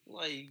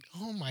like,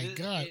 Oh my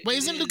god. Wait, it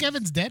isn't Luke is.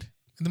 Evans dead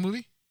in the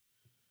movie?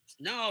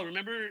 No,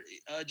 remember,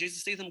 Jason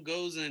Statham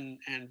goes and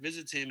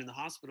visits him in the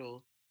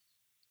hospital.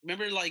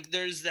 Remember, like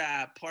there's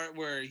that part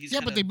where he's Yeah,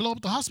 kind but they of blow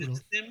up the hospital.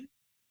 visits him.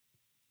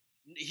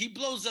 He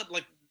blows up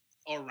like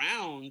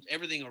around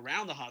everything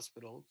around the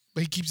hospital.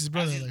 But he keeps his As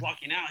brother he's alive.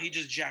 walking out, he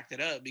just jacked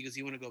it up because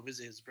he want to go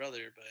visit his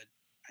brother. But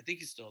I think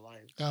he's still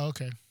alive. Oh,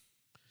 okay.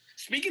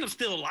 Speaking of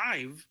still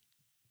alive,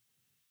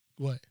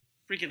 What?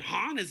 freaking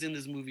Han is in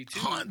this movie too,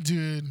 Huh,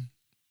 dude.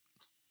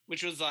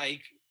 which was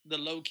like the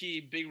low key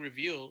big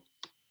reveal.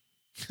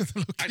 Actually, it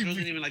Low-key-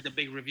 wasn't even like the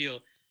big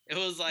reveal. It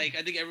was like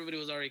I think everybody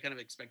was already kind of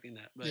expecting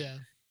that, but yeah.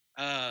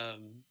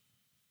 um,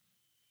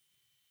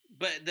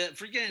 the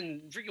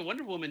freaking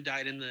Wonder Woman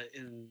died in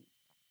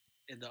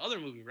the other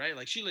movie, right?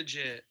 Like she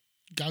legit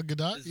Gal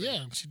Gadot. is like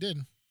Yeah, she did.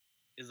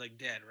 is like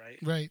dead, right?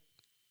 Right.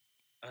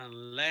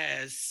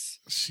 Unless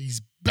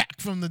She's back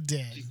from the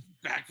dead. she's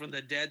back from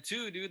the dead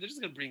too, dude. They're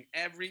just gonna bring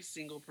every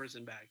single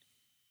person back.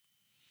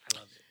 I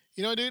love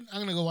You know, dude,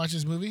 I'm gonna go watch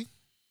this movie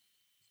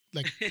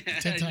like it.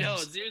 10 times. No,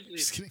 seriously.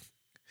 Just kidding.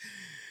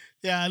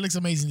 Yeah, it looks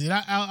amazing, dude.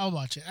 I'll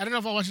watch it. I don't know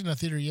if I'll watch it in the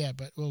theater yet,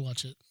 but we'll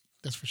watch it.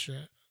 That's for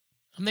sure.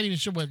 I'm not even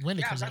sure when it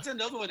Yeah, comes out. that's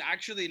another one.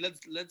 Actually,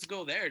 let's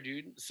go there,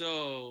 dude.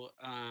 So,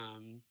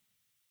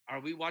 are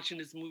we watching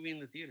this movie in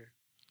the theater?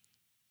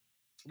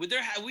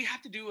 We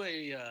have to do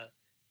a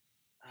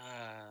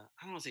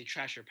I don't want to say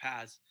trash or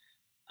pass,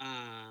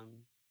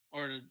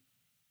 or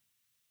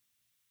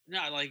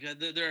no, like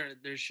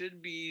there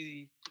should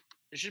be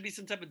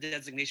some type of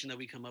designation that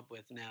we come up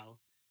with now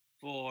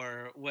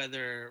for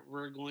whether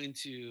we're going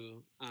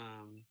to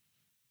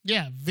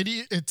Yeah,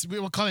 video.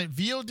 We'll call it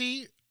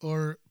VOD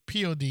or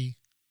POD,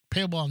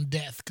 payable on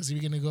death. Because if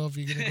you're gonna go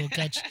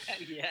catch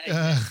yeah,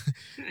 uh,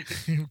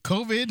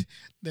 COVID,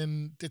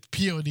 then it's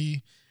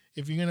POD.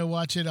 If you're gonna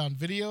watch it on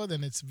video,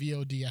 then it's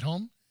VOD at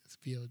home. It's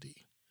VOD.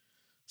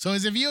 So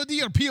is it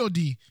VOD or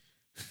POD?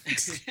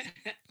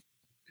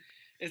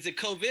 Is it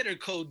COVID or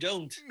code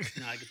don't?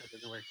 No, I guess that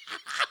doesn't work.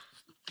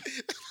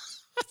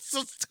 That's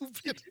so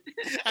stupid.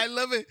 I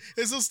love it.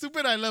 It's so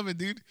stupid. I love it,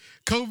 dude.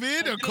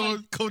 COVID or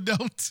code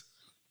don't?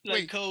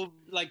 Wait.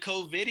 Like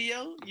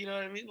video, you know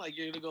what I mean? Like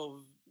you're gonna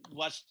go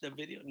watch the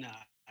video? Nah,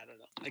 I don't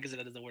know. I guess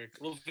that doesn't work.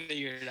 We'll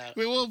figure it out.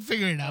 We'll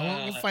figure it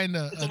out. We'll find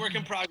a. It's a work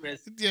in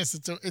progress. Yes,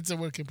 it's a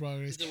work in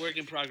progress. It's a work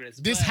in progress.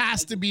 This But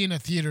has to be in a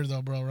theater,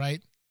 though, bro.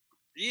 Right?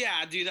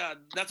 yeah, dude.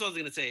 That's what I was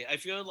gonna say. I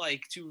feel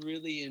like to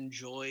really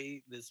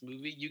enjoy this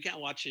movie, you can't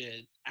watch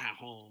it at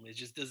home. It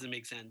just doesn't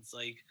make sense.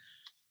 Like,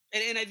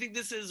 and I think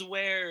this is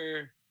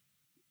where,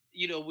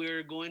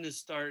 we're going to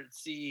start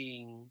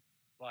seeing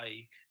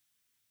like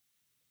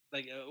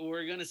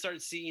we're gonna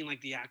start seeing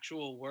like the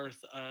actual worth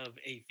of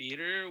a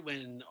theater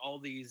when all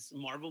these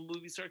Marvel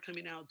movies start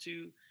coming out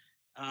too.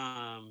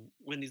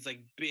 When these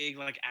like big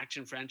like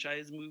action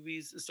franchise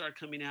movies start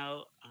coming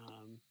out,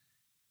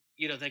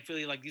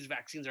 thankfully like these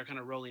vaccines are kind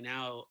of rolling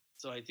out,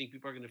 so I think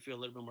people are gonna feel a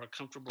little bit more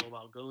comfortable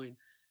about going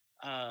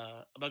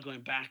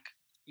back,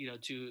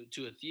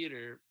 to a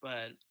theater.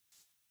 But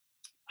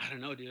I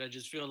don't know, dude. I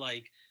just feel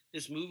like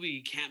this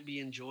movie can't be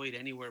enjoyed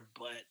anywhere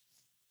but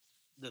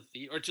the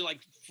theater, or to like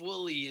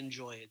fully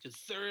enjoy it, to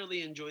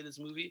thoroughly enjoy this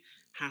movie,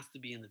 has to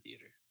be in the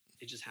theater.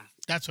 It just has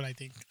to. That's what I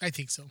think. I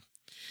think so. All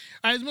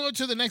right, let's move on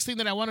to the next thing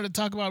that I wanted to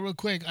talk about real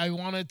quick. I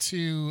wanted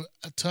to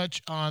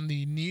touch on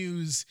the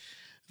news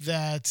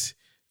that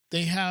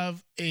they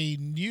have a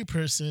new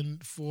person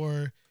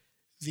for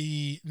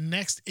the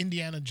next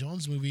Indiana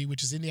Jones movie,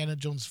 which is Indiana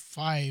Jones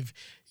 5.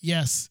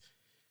 Yes,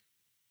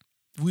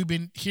 we've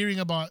been hearing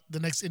about the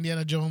next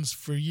Indiana Jones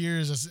for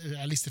years,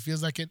 at least it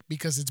feels like it,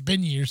 because it's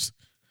been years.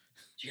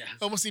 Yeah.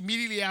 Almost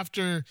immediately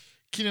after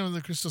Kingdom of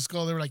the Crystal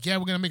Skull, they were like, yeah,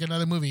 we're going to make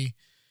another movie.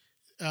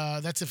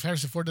 That's if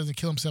Harrison Ford doesn't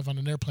kill himself on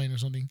an airplane or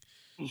something.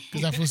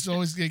 Because that was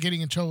always getting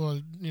in trouble,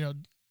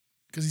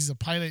 because he's a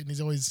pilot and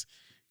he's always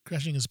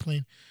crashing his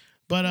plane.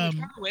 But by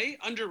the way,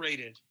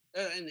 underrated,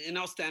 and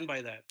I'll stand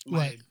by that.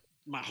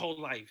 My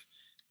whole life,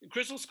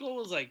 Crystal Skull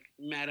was like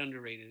mad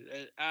underrated.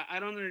 I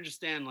don't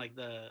understand like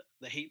the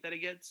hate that it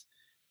gets.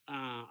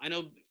 I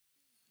know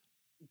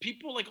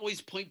people like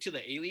always point to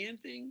the alien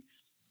thing,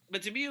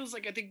 but to me it was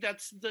like, I think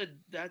that's the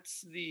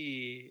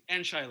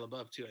and Shia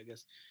LaBeouf too, I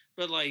guess.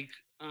 But like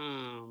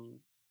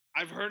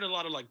I've heard a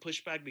lot of like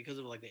pushback because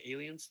of like the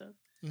alien stuff.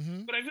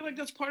 Mm-hmm. But I feel like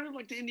that's part of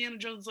like the Indiana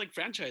Jones like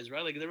franchise,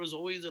 right? Like there was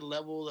always a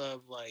level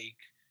of like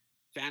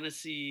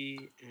fantasy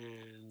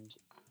and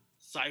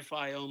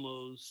sci-fi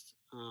almost,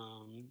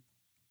 a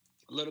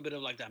little bit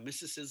of like that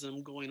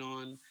mysticism going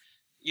on.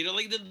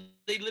 Like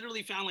they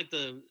literally found like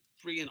the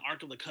freaking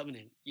Ark of the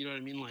Covenant. You know what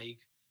I mean? Like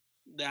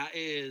that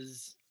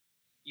is,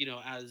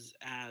 as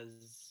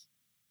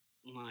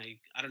like,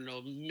 I don't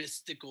know,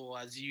 mystical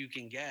as you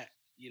can get.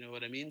 You know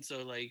what I mean?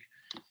 So like,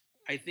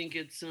 I think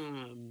it's I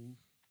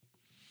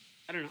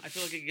don't know. I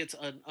feel like it gets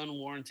an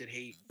unwarranted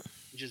hate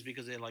just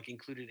because they like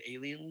included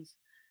aliens,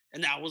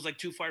 and that was like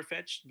too far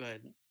fetched.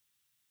 But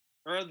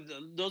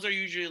those are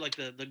usually like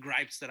the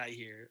gripes that I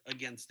hear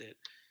against it.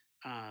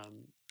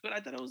 But I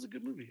thought it was a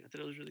good movie. I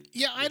thought it was really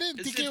yeah. good. I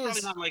didn't think it was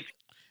probably not like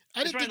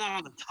it's probably not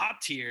on the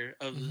top tier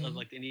of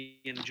like the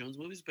Indiana Jones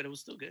movies, but it was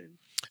still good.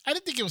 I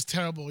didn't think it was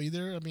terrible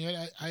either. I mean,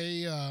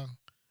 I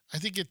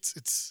think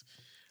it's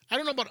I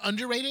don't know about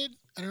underrated.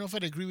 I don't know if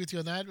I'd agree with you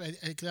on that.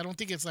 I don't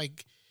think it's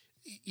like,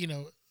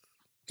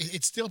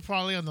 it's still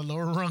probably on the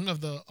lower rung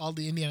of all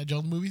the Indiana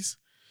Jones movies.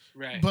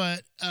 Right.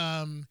 But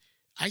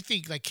I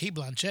think like Cate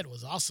Blanchett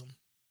was awesome.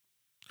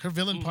 Her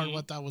villain part,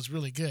 what that was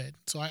really good.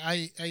 So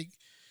I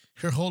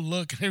her whole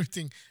look and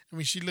everything. I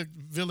mean, she looked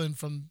villain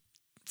from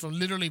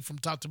literally from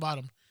top to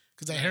bottom,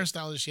 because that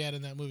hairstyle that she had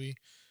in that movie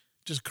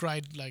just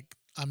cried like,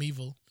 I'm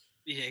evil.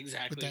 Yeah,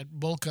 exactly. With that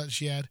bowl cut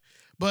she had.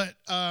 But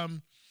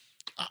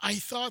I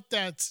thought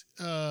that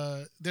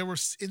there were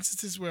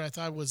instances where I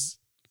thought was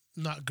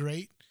not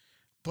great,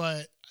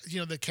 but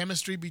the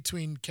chemistry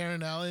between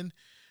Karen Allen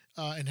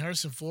and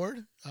Harrison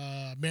Ford,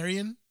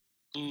 Marion,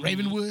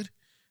 Ravenwood,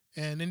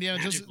 and Indiana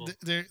Jones,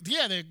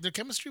 their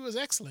chemistry was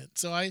excellent.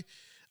 So I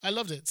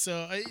loved it.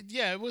 So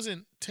it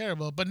wasn't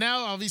terrible. But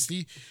now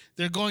obviously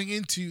they're going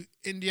into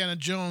Indiana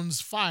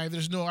Jones 5.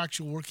 There's no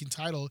actual working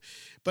title,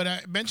 but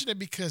I mentioned it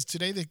because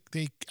today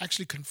they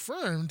actually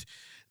confirmed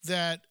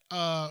that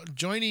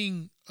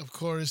joining, of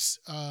course,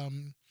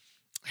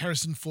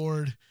 Harrison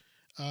Ford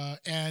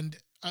and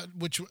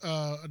which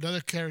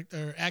another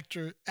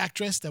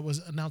actress that was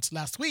announced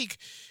last week,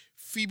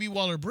 Phoebe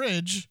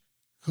Waller-Bridge,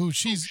 who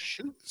she's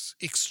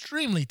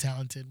extremely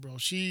talented, bro.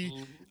 She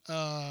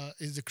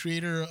is the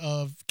creator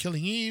of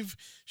Killing Eve.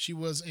 She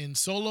was in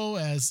Solo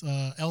as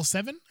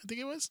L7, I think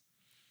it was,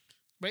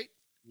 right?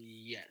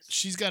 Yes.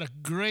 She's got a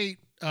great,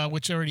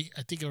 which I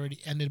think already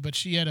ended, but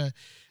she had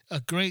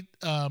a great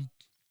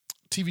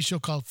TV show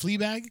called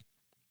Fleabag,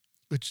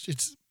 which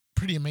it's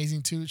pretty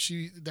amazing too.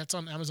 That's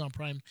on Amazon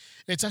Prime.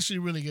 It's actually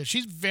really good.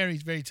 She's very,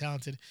 very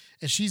talented,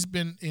 and she's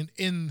been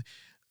in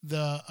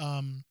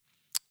the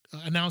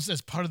announced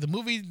as part of the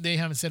movie. They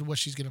haven't said what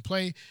she's gonna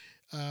play,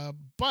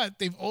 but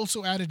they've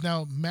also added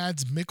now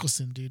Mads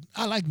Mikkelsen, dude.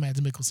 I like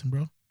Mads Mikkelsen,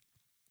 bro.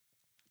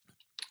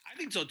 I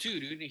think so too,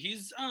 dude.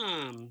 He's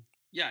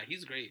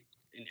he's great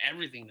in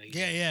everything that he does.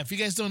 Yeah. If you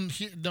guys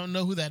don't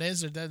know who that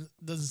is, or that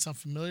doesn't sound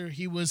familiar,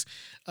 he was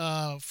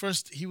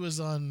first he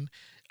was on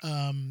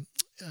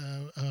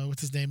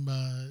what's his name,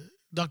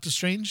 Doctor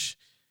Strange.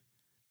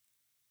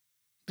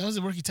 That was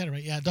the working title,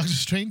 right? Yeah, Doctor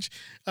Strange.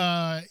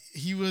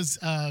 He was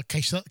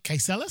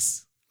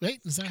Caecilius, right?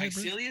 Is that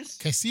Caecilius?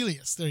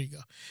 Caecilius. There you go.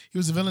 He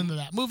was a villain in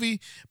that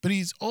movie, but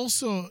he's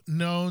also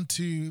known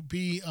to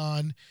be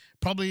on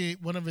probably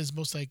one of his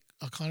most like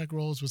iconic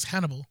roles was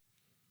Hannibal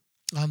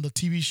on the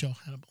TV show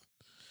Hannibal,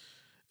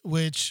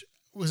 which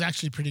was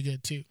actually pretty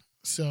good too.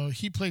 So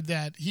he played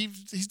that.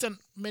 He's done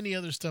many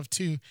other stuff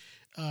too.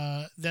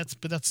 That's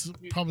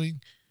probably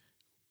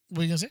what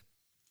are you gonna say?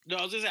 No,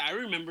 I was gonna say I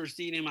remember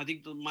seeing him. I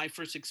think my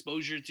first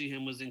exposure to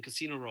him was in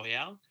Casino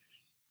Royale.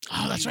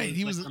 Oh, that's right.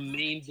 He was the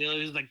main villain.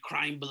 He was like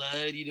crying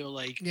blood.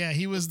 Yeah,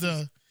 he was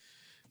the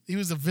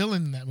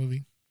villain in that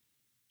movie.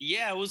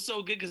 Yeah, it was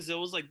so good because it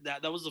was like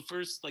that. That was the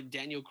first like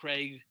Daniel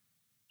Craig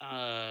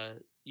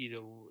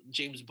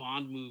James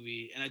Bond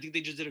movie, and I think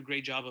they just did a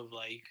great job of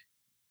like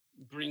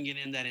bringing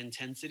in that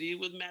intensity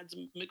with Mads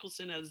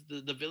Mikkelsen as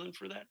the villain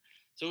for that.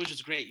 So it was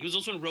just great. He was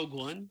also in Rogue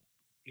One.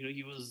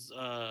 He was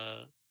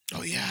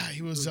Oh yeah,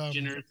 he was.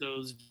 Jyn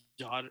Erso's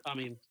daughter. I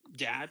mean,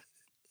 dad.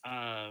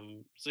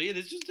 So yeah,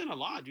 this just done a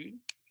lot, dude.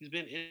 He's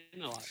been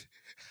in a lot.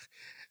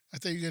 I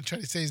thought you were gonna try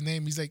to say his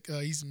name. He's like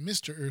he's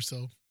Mr.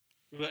 Urso.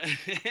 But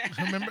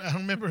I don't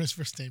remember his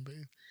first name, but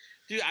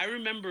dude, I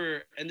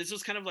remember, and this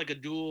was kind of like a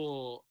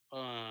dual.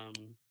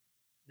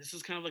 This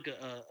is kind of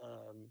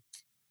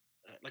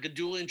like a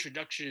dual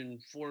introduction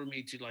for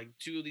me to like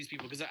two of these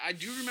people because I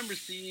do remember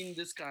seeing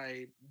this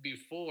guy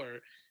before,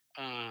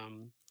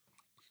 um,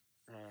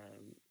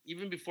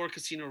 even before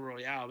Casino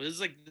Royale. But this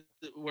is like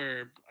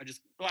where I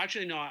just well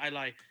actually no I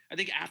lie. I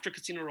think after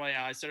Casino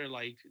Royale I started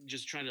like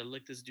just trying to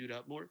look this dude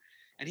up more,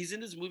 and he's in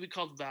this movie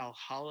called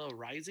Valhalla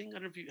Rising. I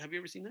don't know if you have you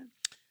ever seen that.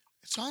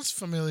 it sounds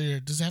familiar.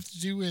 Does it have to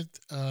do with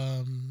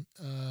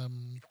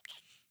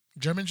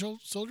German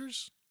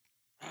soldiers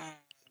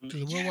to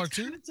the World Yeah, War it's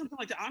kind II? of something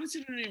like that.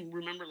 Honestly, I don't even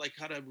remember like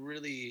how to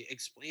really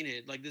explain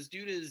it. Like this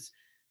dude is,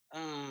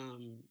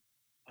 um,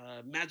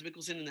 Mads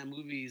Mikkelsen in that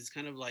movie is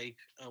kind of like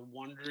a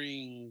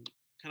wandering,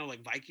 kind of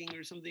like Viking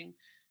or something.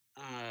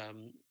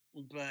 Um,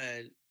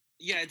 but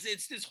yeah,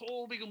 it's this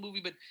whole big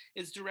movie, but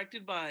it's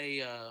directed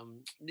by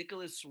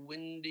Nicholas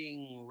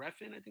Winding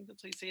Refn. I think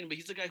that's how you say it. But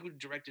he's the guy who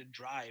directed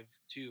Drive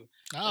too.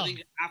 So I Oh,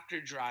 think after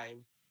Drive,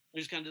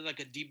 there's kind of like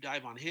a deep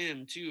dive on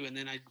him too. And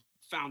then I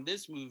found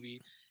this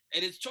movie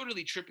and it's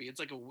totally trippy. It's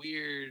like a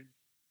weird,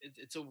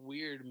 it's a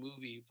weird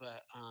movie,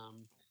 but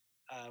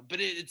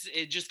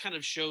it just kind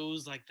of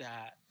shows like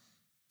that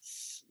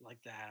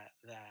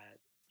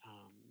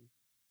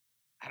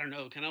I don't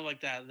know, kind of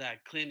like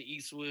that Clint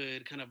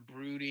Eastwood kind of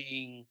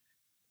brooding,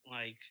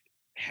 like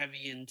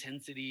heavy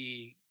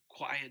intensity,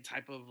 quiet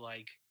type of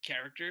like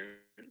character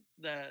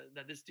that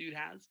this dude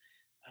has.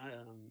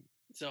 Um,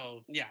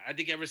 so yeah, I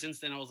think ever since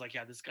then I was like,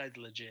 yeah, this guy's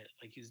legit.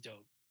 Like he's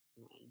dope.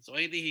 So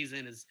anything he's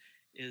in is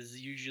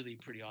usually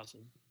pretty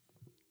awesome.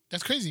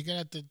 that's crazy. You gotta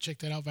have to check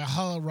that out.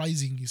 Valhalla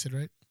Rising, you said,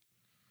 right?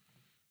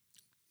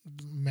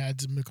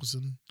 Mads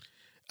Mikkelsen.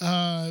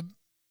 Uh,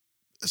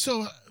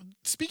 so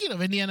speaking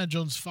of Indiana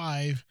Jones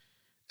 5,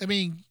 I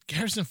mean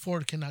Harrison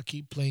Ford cannot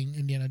keep playing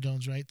Indiana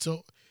Jones, right?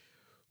 So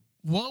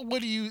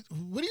what do you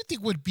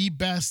think would be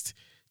best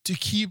to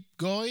keep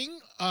going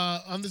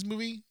on this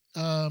movie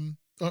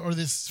or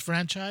this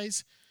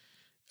franchise?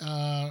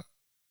 Uh,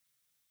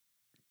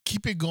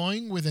 Keep it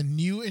going with a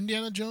new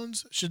Indiana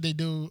Jones? Should they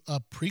do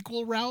a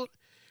prequel route,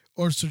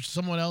 or should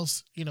someone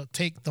else,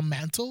 take the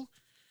mantle?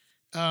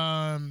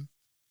 Um,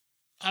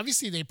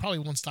 Obviously, they probably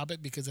won't stop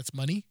it because it's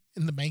money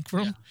in the bank for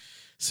Yeah. them.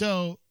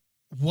 So,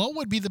 what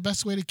would be the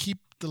best way to keep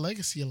the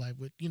legacy alive?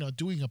 With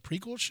doing a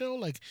prequel show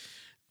like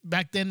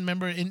back then?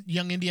 Remember in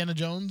Young Indiana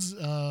Jones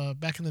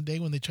back in the day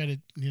when they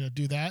tried to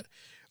do that,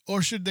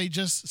 or should they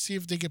just see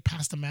if they could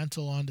pass the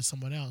mantle on to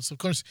someone else? Of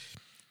course,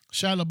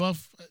 Shia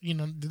LaBeouf,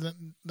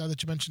 now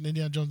that you mentioned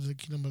Indiana Jones and the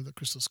Kingdom of the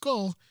Crystal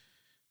Skull,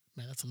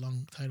 man, that's a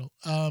long title.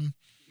 Yeah,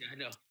 I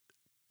know.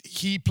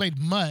 He played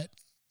Mutt.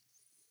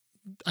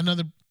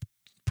 Another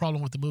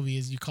problem with the movie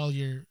is you call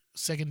your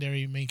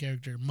secondary main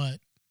character Mutt.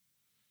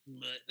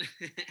 But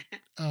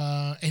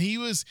And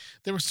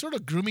they were sort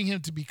of grooming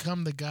him to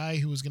become the guy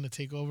who was going to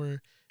take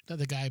over, not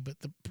the guy, but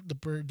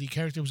the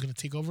character was going to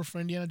take over for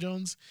Indiana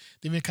Jones.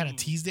 They even kind of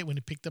teased it when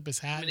he picked up his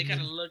hat. I mean, they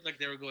kind of looked like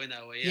they were going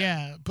that way.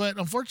 Yeah, but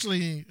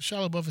unfortunately,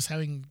 Shia LaBeouf is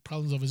having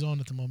problems of his own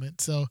at the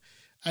moment, so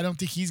I don't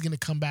think he's going to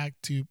come back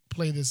to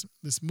play this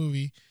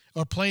movie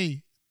or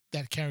play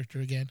that character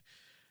again.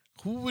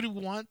 Who would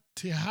want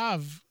to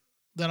have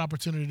that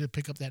opportunity to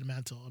pick up that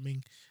mantle? I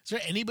mean, is there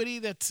anybody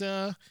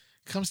that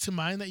comes to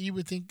mind that you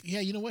would think,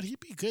 yeah, you know what, he'd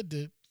be good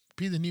to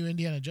be the new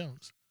Indiana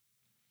Jones?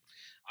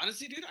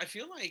 Honestly, dude, I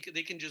feel like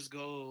they can just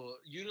go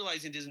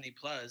utilizing Disney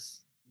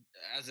Plus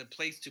as a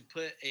place to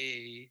put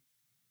a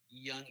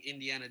young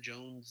Indiana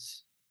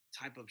Jones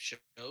type of show.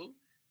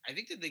 I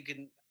think that they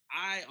can.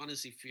 I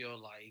honestly feel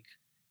like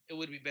it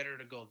would be better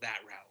to go that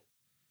route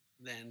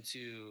than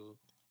to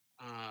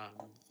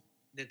um,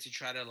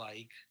 try to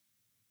like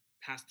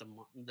pass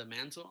the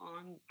mantle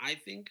on. I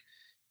think,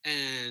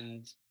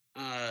 and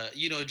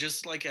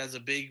just like as a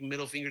big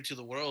middle finger to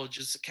the world,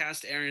 just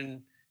cast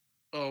Aaron.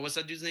 Oh, what's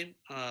that dude's name?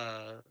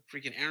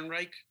 Freaking Aaron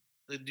Reich,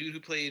 the dude who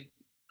played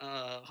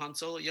Han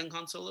Solo, young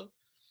Han Solo.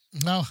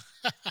 No.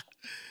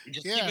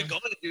 Just keep Yeah. it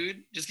going,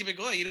 dude. Just keep it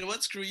going. You know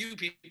what? Screw you,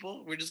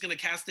 people. We're just gonna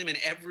cast him in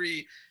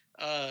every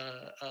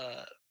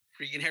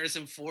freaking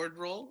Harrison Ford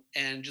role,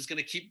 and just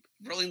gonna keep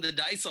rolling the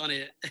dice on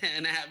it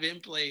and have him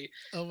play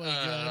Oh my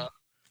God.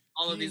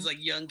 all of these like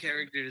young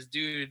characters,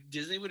 dude.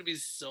 Disney would be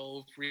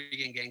so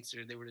freaking gangster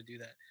if they were to do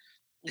that.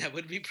 That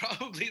would be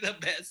probably the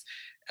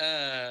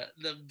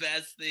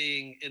best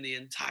thing in the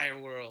entire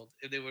world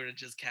if they were to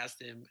just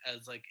cast him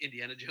as like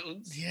Indiana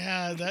Jones.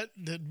 Yeah,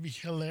 that'd be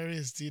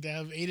hilarious, dude. To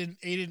have Aiden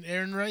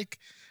Ehrenreich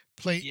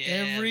play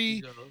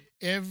Yeah,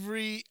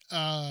 every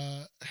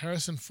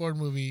Harrison Ford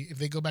movie if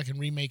they go back and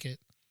remake it.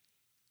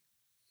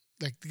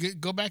 Like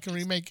go back and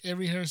remake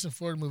every Harrison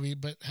Ford movie,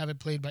 but have it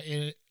played by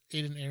Aiden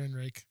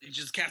Ehrenreich. You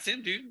just cast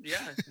him, dude. Yeah,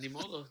 ni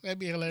modo. That'd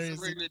be That's hilarious.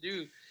 what we're gonna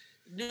do.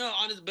 No,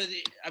 honest, but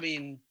I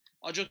mean,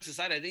 all jokes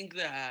aside, I think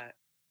that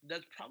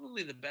that's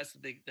probably the best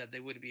that they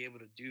would be able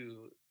to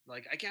do.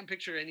 Like, I can't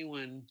picture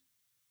anyone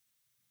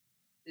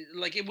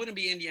like it wouldn't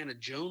be Indiana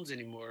Jones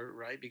anymore,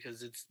 right?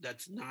 Because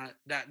that's not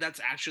that's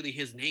actually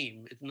his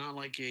name. It's not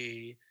like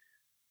a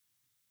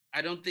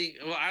I don't think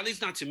well at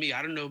least not to me.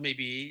 I don't know,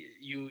 maybe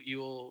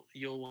you'll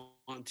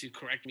want to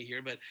correct me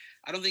here, but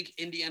I don't think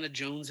Indiana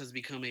Jones has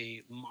become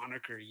a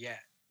moniker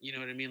yet. You know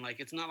what I mean? Like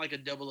it's not like a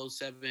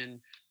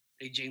 007,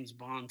 a James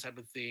Bond type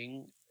of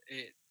thing.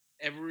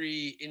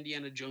 Every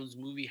Indiana Jones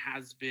movie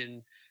has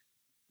been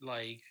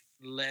like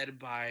led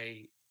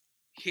by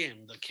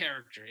him, the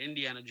character,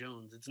 Indiana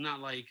Jones. It's not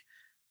like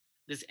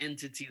this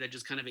entity that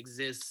just kind of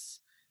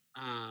exists,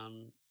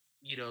 um,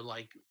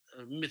 like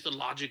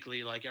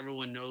mythologically, like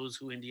everyone knows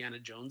who Indiana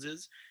Jones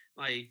is.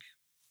 Like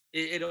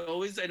it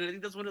always, and I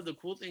think that's one of the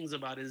cool things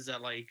about it is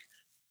that like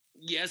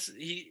yes,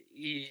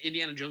 he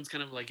Indiana Jones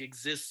kind of like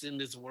exists in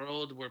this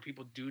world where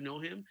people do know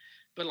him,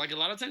 but like a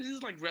lot of times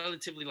he's like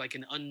relatively like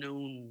an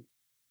unknown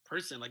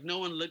person. Like no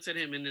one looks at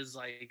him and is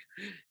like,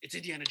 "It's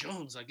Indiana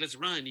Jones. Like let's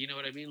run." You know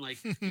what I mean? Like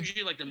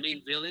usually like the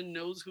main villain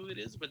knows who it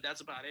is, but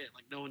that's about it.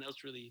 Like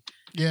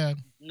Yeah.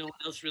 no one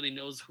else really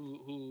knows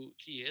who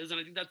he is, and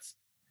I think that's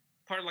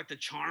part of like the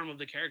charm of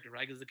the character,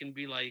 right? Because it can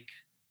be like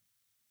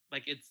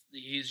it's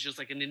he's just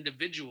like an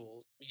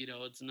individual,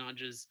 it's not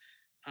just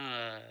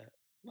uh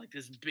like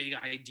this big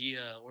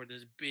idea or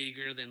this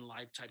bigger than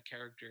life type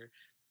character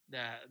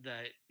that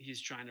he's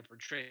trying to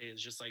portray.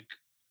 Is just like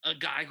a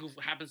guy who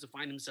happens to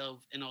find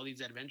himself in all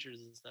these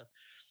adventures and stuff.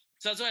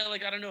 So that's why,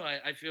 like, I don't know,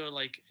 I feel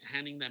like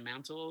handing that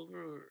mantle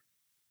over,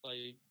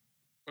 like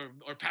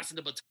or passing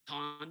the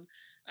baton,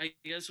 I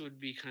guess, would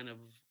be kind of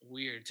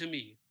weird to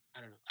me.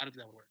 I don't know, I don't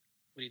think that would work.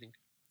 What do you think?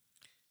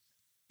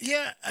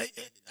 Yeah,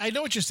 I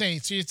know what you're saying.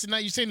 So it's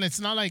not you're saying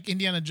it's not like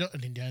Indiana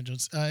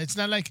Jones. It's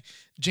not like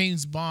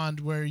James Bond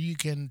where you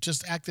can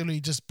just actively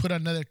just put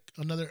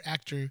another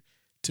actor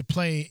to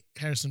play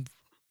Harrison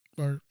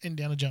or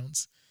Indiana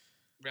Jones,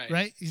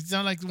 right? It's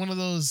not like one of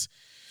those.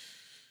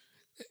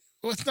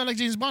 Well, it's not like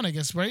James Bond, I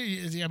guess, right?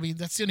 I mean,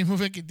 that's the only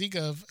movie I can think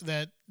of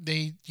that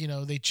they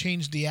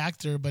changed the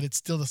actor, but it's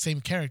still the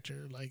same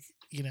character. Like,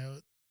 eh,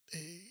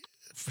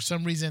 for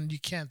some reason you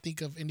can't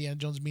think of Indiana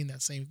Jones being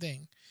that same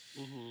thing.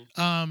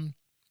 Mm-hmm.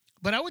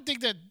 But I would think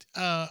that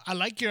I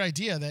like your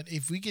idea that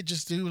if we could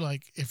just do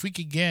if we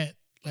could get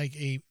like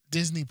a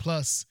Disney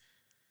Plus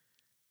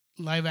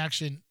live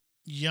action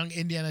young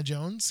Indiana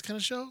Jones kind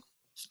of show,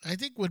 I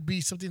think would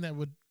be something that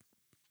would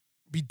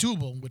be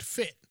doable and would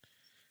fit.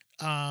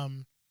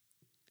 And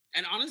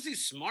honestly,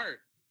 smart,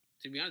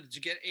 to be honest, to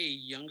get a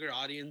younger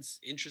audience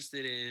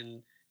interested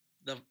in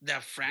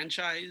that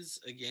franchise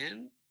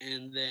again,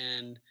 and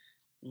then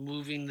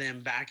moving them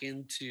back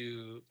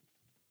into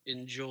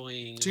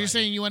enjoying. So you're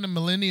saying you want a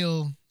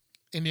millennial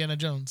Indiana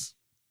Jones?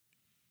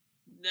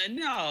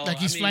 No, like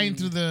he's flying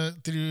through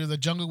the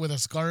jungle with a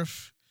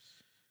scarf,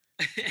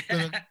 with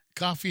a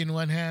coffee in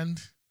one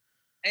hand.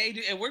 Hey,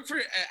 dude, it worked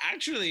for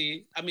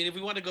actually. I mean, if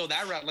we want to go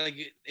that route, like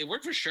it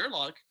worked for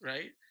Sherlock,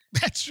 right?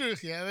 That's true.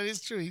 Yeah, that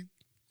is true.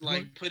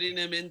 Like putting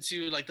him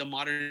into like the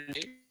modern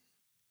day.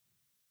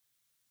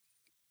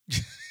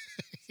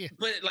 Yeah.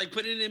 But like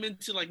putting him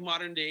into like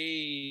modern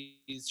day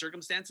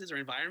circumstances or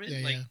environment,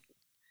 Yeah, like yeah.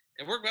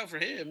 it worked well for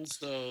him.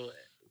 So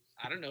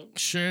I don't know.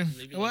 Sure.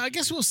 Maybe Well, I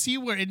guess we'll see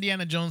where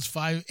Indiana Jones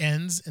 5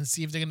 ends and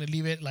see if they're going to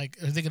leave it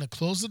are they going to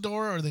close the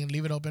door or are they going to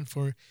leave it open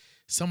for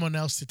someone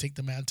else to take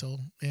the mantle?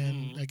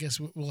 And I guess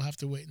we'll have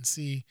to wait and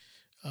see.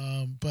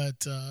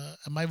 But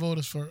my vote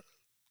is for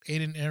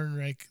Aiden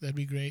Ehrenreich. That'd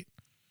be great.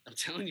 I'm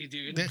telling you,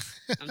 dude.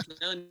 I'm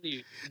telling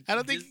you. I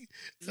don't think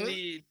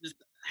Disney just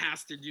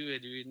has to do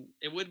it, dude.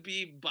 It would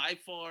be by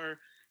far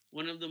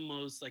one of the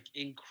most like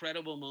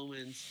incredible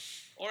moments,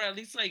 or at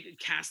least like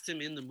cast him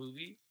in the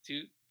movie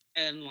too,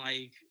 and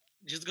like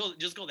just go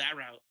that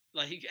route.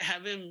 Like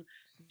have him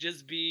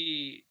just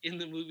be in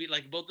the movie,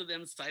 like both of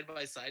them side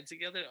by side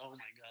together. Oh my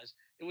gosh,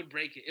 it would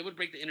break it. It would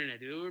break the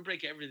internet, dude. It would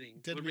break everything.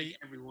 It would break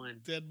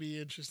everyone. That'd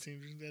be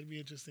interesting. That'd be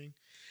interesting.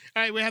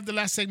 All right, we have the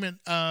last segment.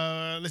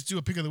 Let's do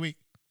a pick of the week.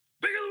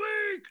 Pick of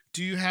the week.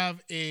 Do you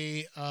have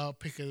a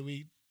pick of the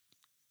week?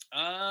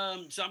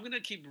 So I'm gonna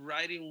keep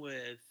riding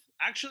with.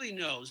 Actually,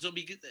 no. So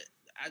because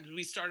as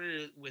we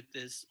started with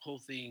this whole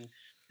thing,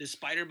 this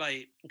spider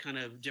bite kind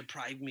of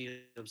deprived me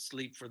of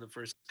sleep for the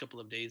first couple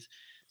of days.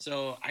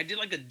 So I did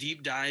like a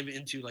deep dive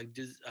into like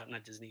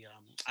not Disney,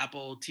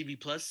 Apple TV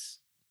Plus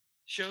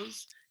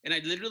shows, and I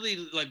literally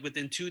like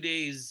within 2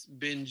 days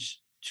binged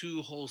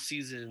 2 whole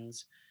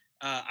seasons.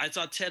 I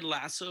saw Ted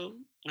Lasso,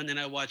 and then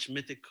I watched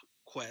Mythic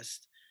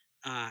Quest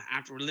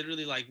after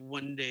literally like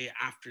one day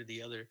after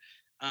the other.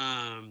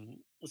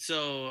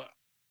 So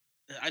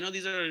I know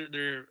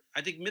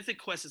I think Mythic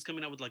Quest is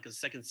coming out with like a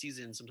second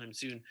season sometime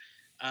soon.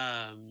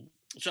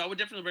 So I would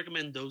definitely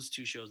recommend those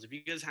two shows. If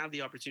you guys have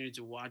the opportunity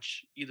to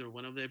watch either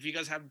one of them, if you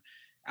guys have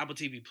Apple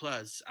TV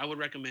Plus, I would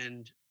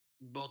recommend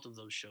both of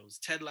those shows,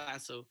 Ted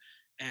Lasso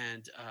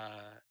and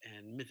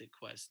Mythic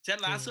Quest.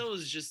 Ted Lasso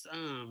is just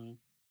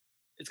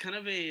it's kind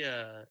of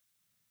a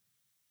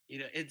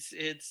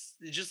it's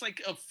just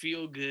like a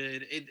feel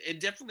good. It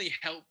definitely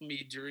helped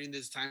me during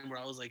this time where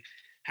I was like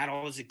had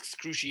all this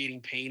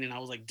excruciating pain and I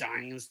was like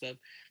dying and stuff.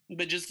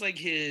 But just like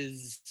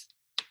his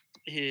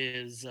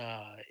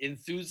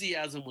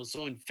enthusiasm was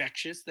so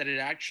infectious that it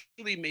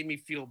actually made me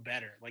feel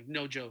better. Like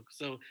no joke.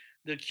 So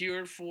the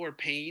cure for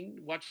pain,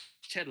 watch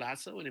Ted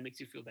Lasso and it makes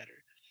you feel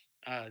better.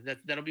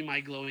 That'll be my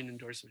glowing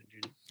endorsement,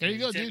 dude. There you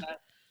go, dude.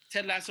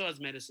 Ted Lasso as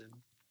medicine.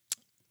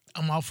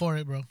 I'm all for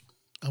it, bro.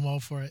 I'm all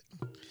for it.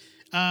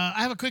 I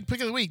have a quick pick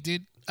of the week,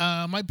 dude.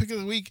 My pick of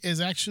the week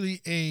is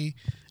actually a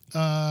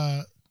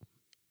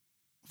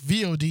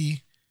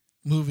VOD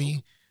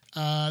movie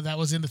that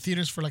was in the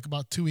theaters for like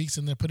about 2 weeks,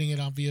 and they're putting it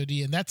on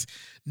VOD, and that's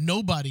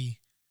Nobody.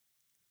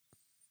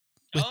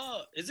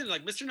 Is it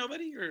like Mr.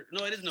 Nobody? Or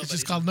no, it is Nobody. It's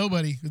just called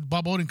Nobody with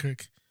Bob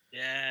Odenkirk.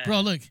 Yeah.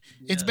 Bro, look.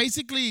 Yeah. It's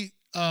basically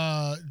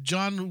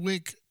John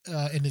Wick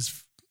and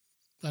his,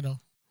 I don't know,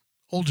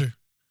 older.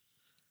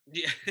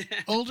 Yeah.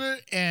 Older,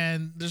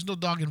 and there's no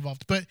dog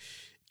involved. But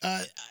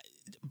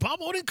Bob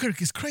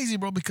Odenkirk is crazy,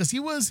 bro, because he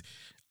was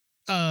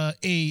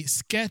a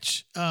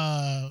sketch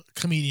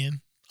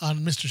comedian on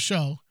Mr.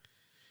 Show.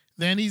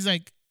 Then he's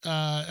like,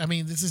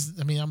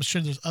 I'm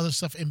sure there's other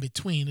stuff in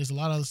between. There's a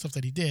lot of other stuff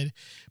that he did.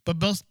 But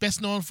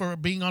best known for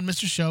being on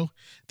Mr. Show,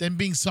 then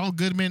being Saul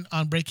Goodman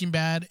on Breaking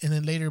Bad, and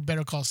then later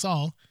Better Call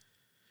Saul.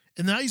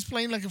 And now he's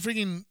playing like a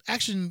freaking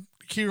action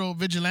hero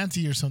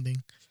vigilante or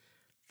something.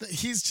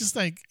 He's just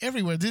like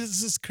everywhere. This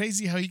is just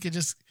crazy how he could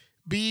just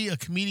be a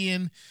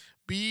comedian,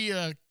 be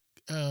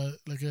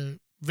like a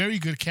very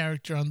good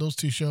character on those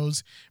two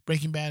shows,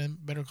 Breaking Bad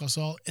and Better Call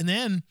Saul. And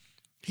then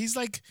he's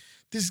like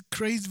this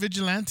crazy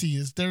vigilante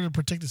is there to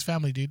protect his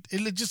family, dude.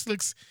 It just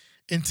looks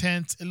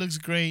intense. It looks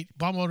great.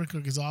 Bob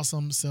Odenkirk is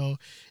awesome. So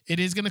it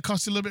is going to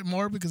cost you a little bit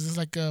more because it's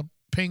like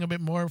paying a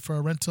bit more for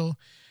a rental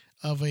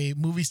of a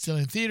movie still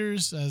in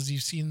theaters, as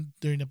you've seen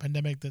during the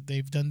pandemic that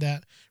they've done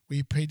that, where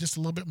you pay just a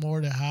little bit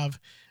more to have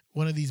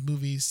one of these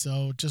movies.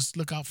 So just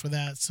look out for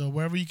that. So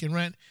wherever you can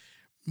rent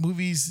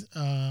movies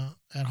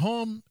at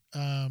home,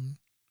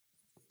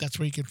 that's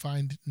where you can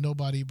find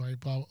Nobody by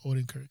Bob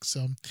Odenkirk.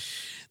 So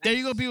there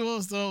you go,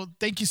 people. So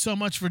thank you so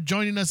much for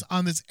joining us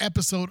on this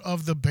episode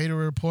of the Beta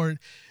Report.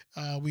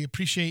 We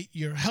appreciate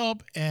your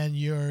help and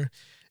your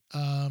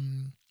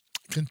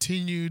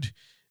continued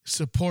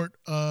support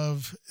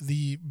of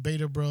the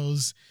Beta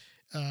Bros.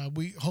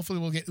 We hopefully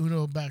will get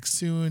Uno back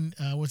soon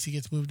once he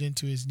gets moved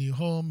into his new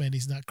home and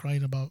he's not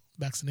crying about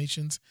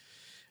vaccinations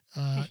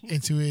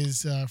into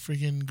his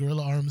freaking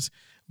gorilla arms.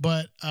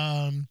 But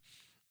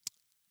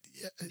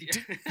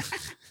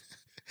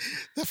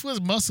that was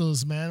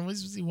muscles, man. What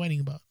was he whining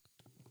about?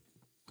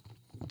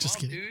 Just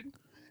kidding, dude. It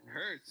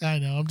hurts. I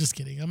know. I'm just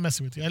kidding. I'm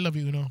messing with you. I love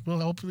you, Uno.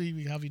 Well, hopefully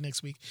we have you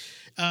next week.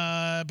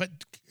 But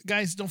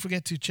guys, don't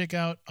forget to check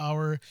out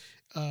our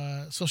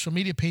social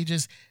media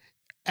pages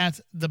at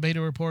The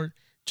Beta Report.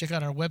 Check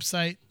out our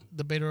website,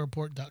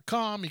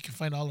 thebetareport.com. You can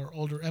find all our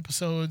older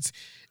episodes.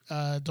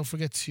 Don't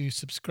forget to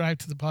subscribe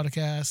to the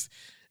podcast.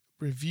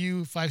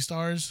 Review 5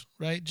 stars,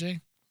 right, Jay?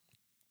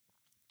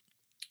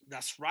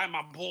 That's right,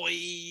 my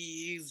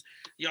boys.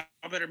 Y'all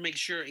better make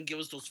sure and give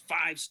us those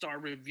 5-star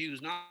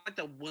reviews. Not like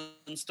the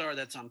 1 star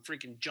that's on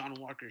freaking John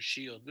Walker's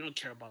Shield. We don't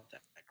care about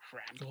that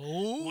crap.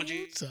 Oh,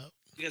 what's up?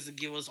 You guys to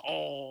give us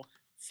all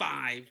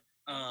 5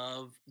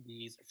 of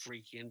these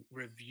freaking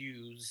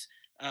reviews.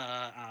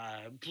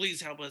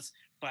 Please help us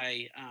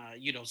by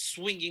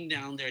swinging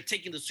down there,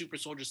 taking the super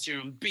soldier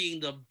serum, being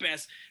the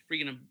best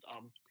freaking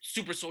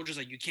super soldiers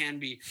that you can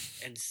be,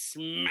 and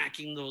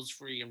smacking those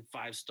freaking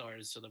 5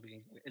 stars so that we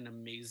can get an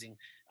amazing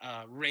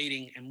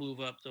rating and move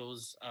up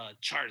those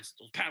charts,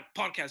 those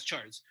podcast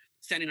charts,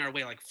 standing our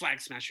way like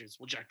flag smashers.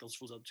 We'll jack those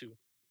fools up too.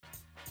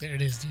 There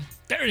it is, dude.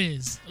 There it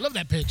is. I love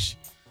that pitch.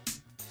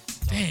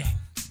 Dang.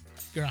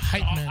 You're a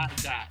hype man.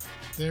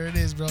 There it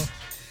is, bro.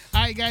 All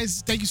right,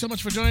 guys. Thank you so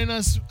much for joining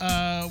us.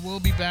 We'll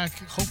be back,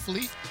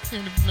 hopefully. We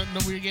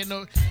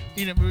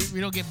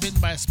don't get bitten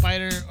by a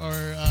spider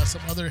or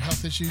some other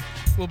health issue.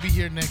 We'll be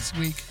here next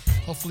week,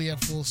 hopefully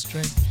at full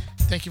strength.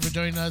 Thank you for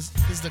joining us.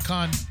 This is the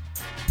Con.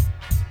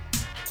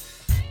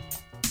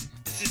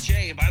 This is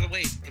Jay. And by the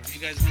way, if you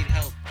guys need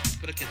help,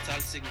 put a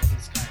Quetzal signal in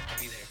the sky. I'll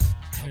be there.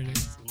 There it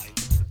is. My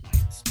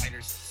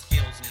spider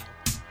skills now.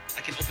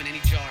 I can open any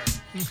jar.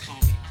 Just call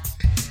me.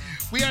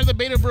 We are the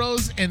Beta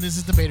Bros, and this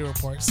is the Beta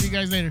Report. See you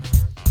guys later.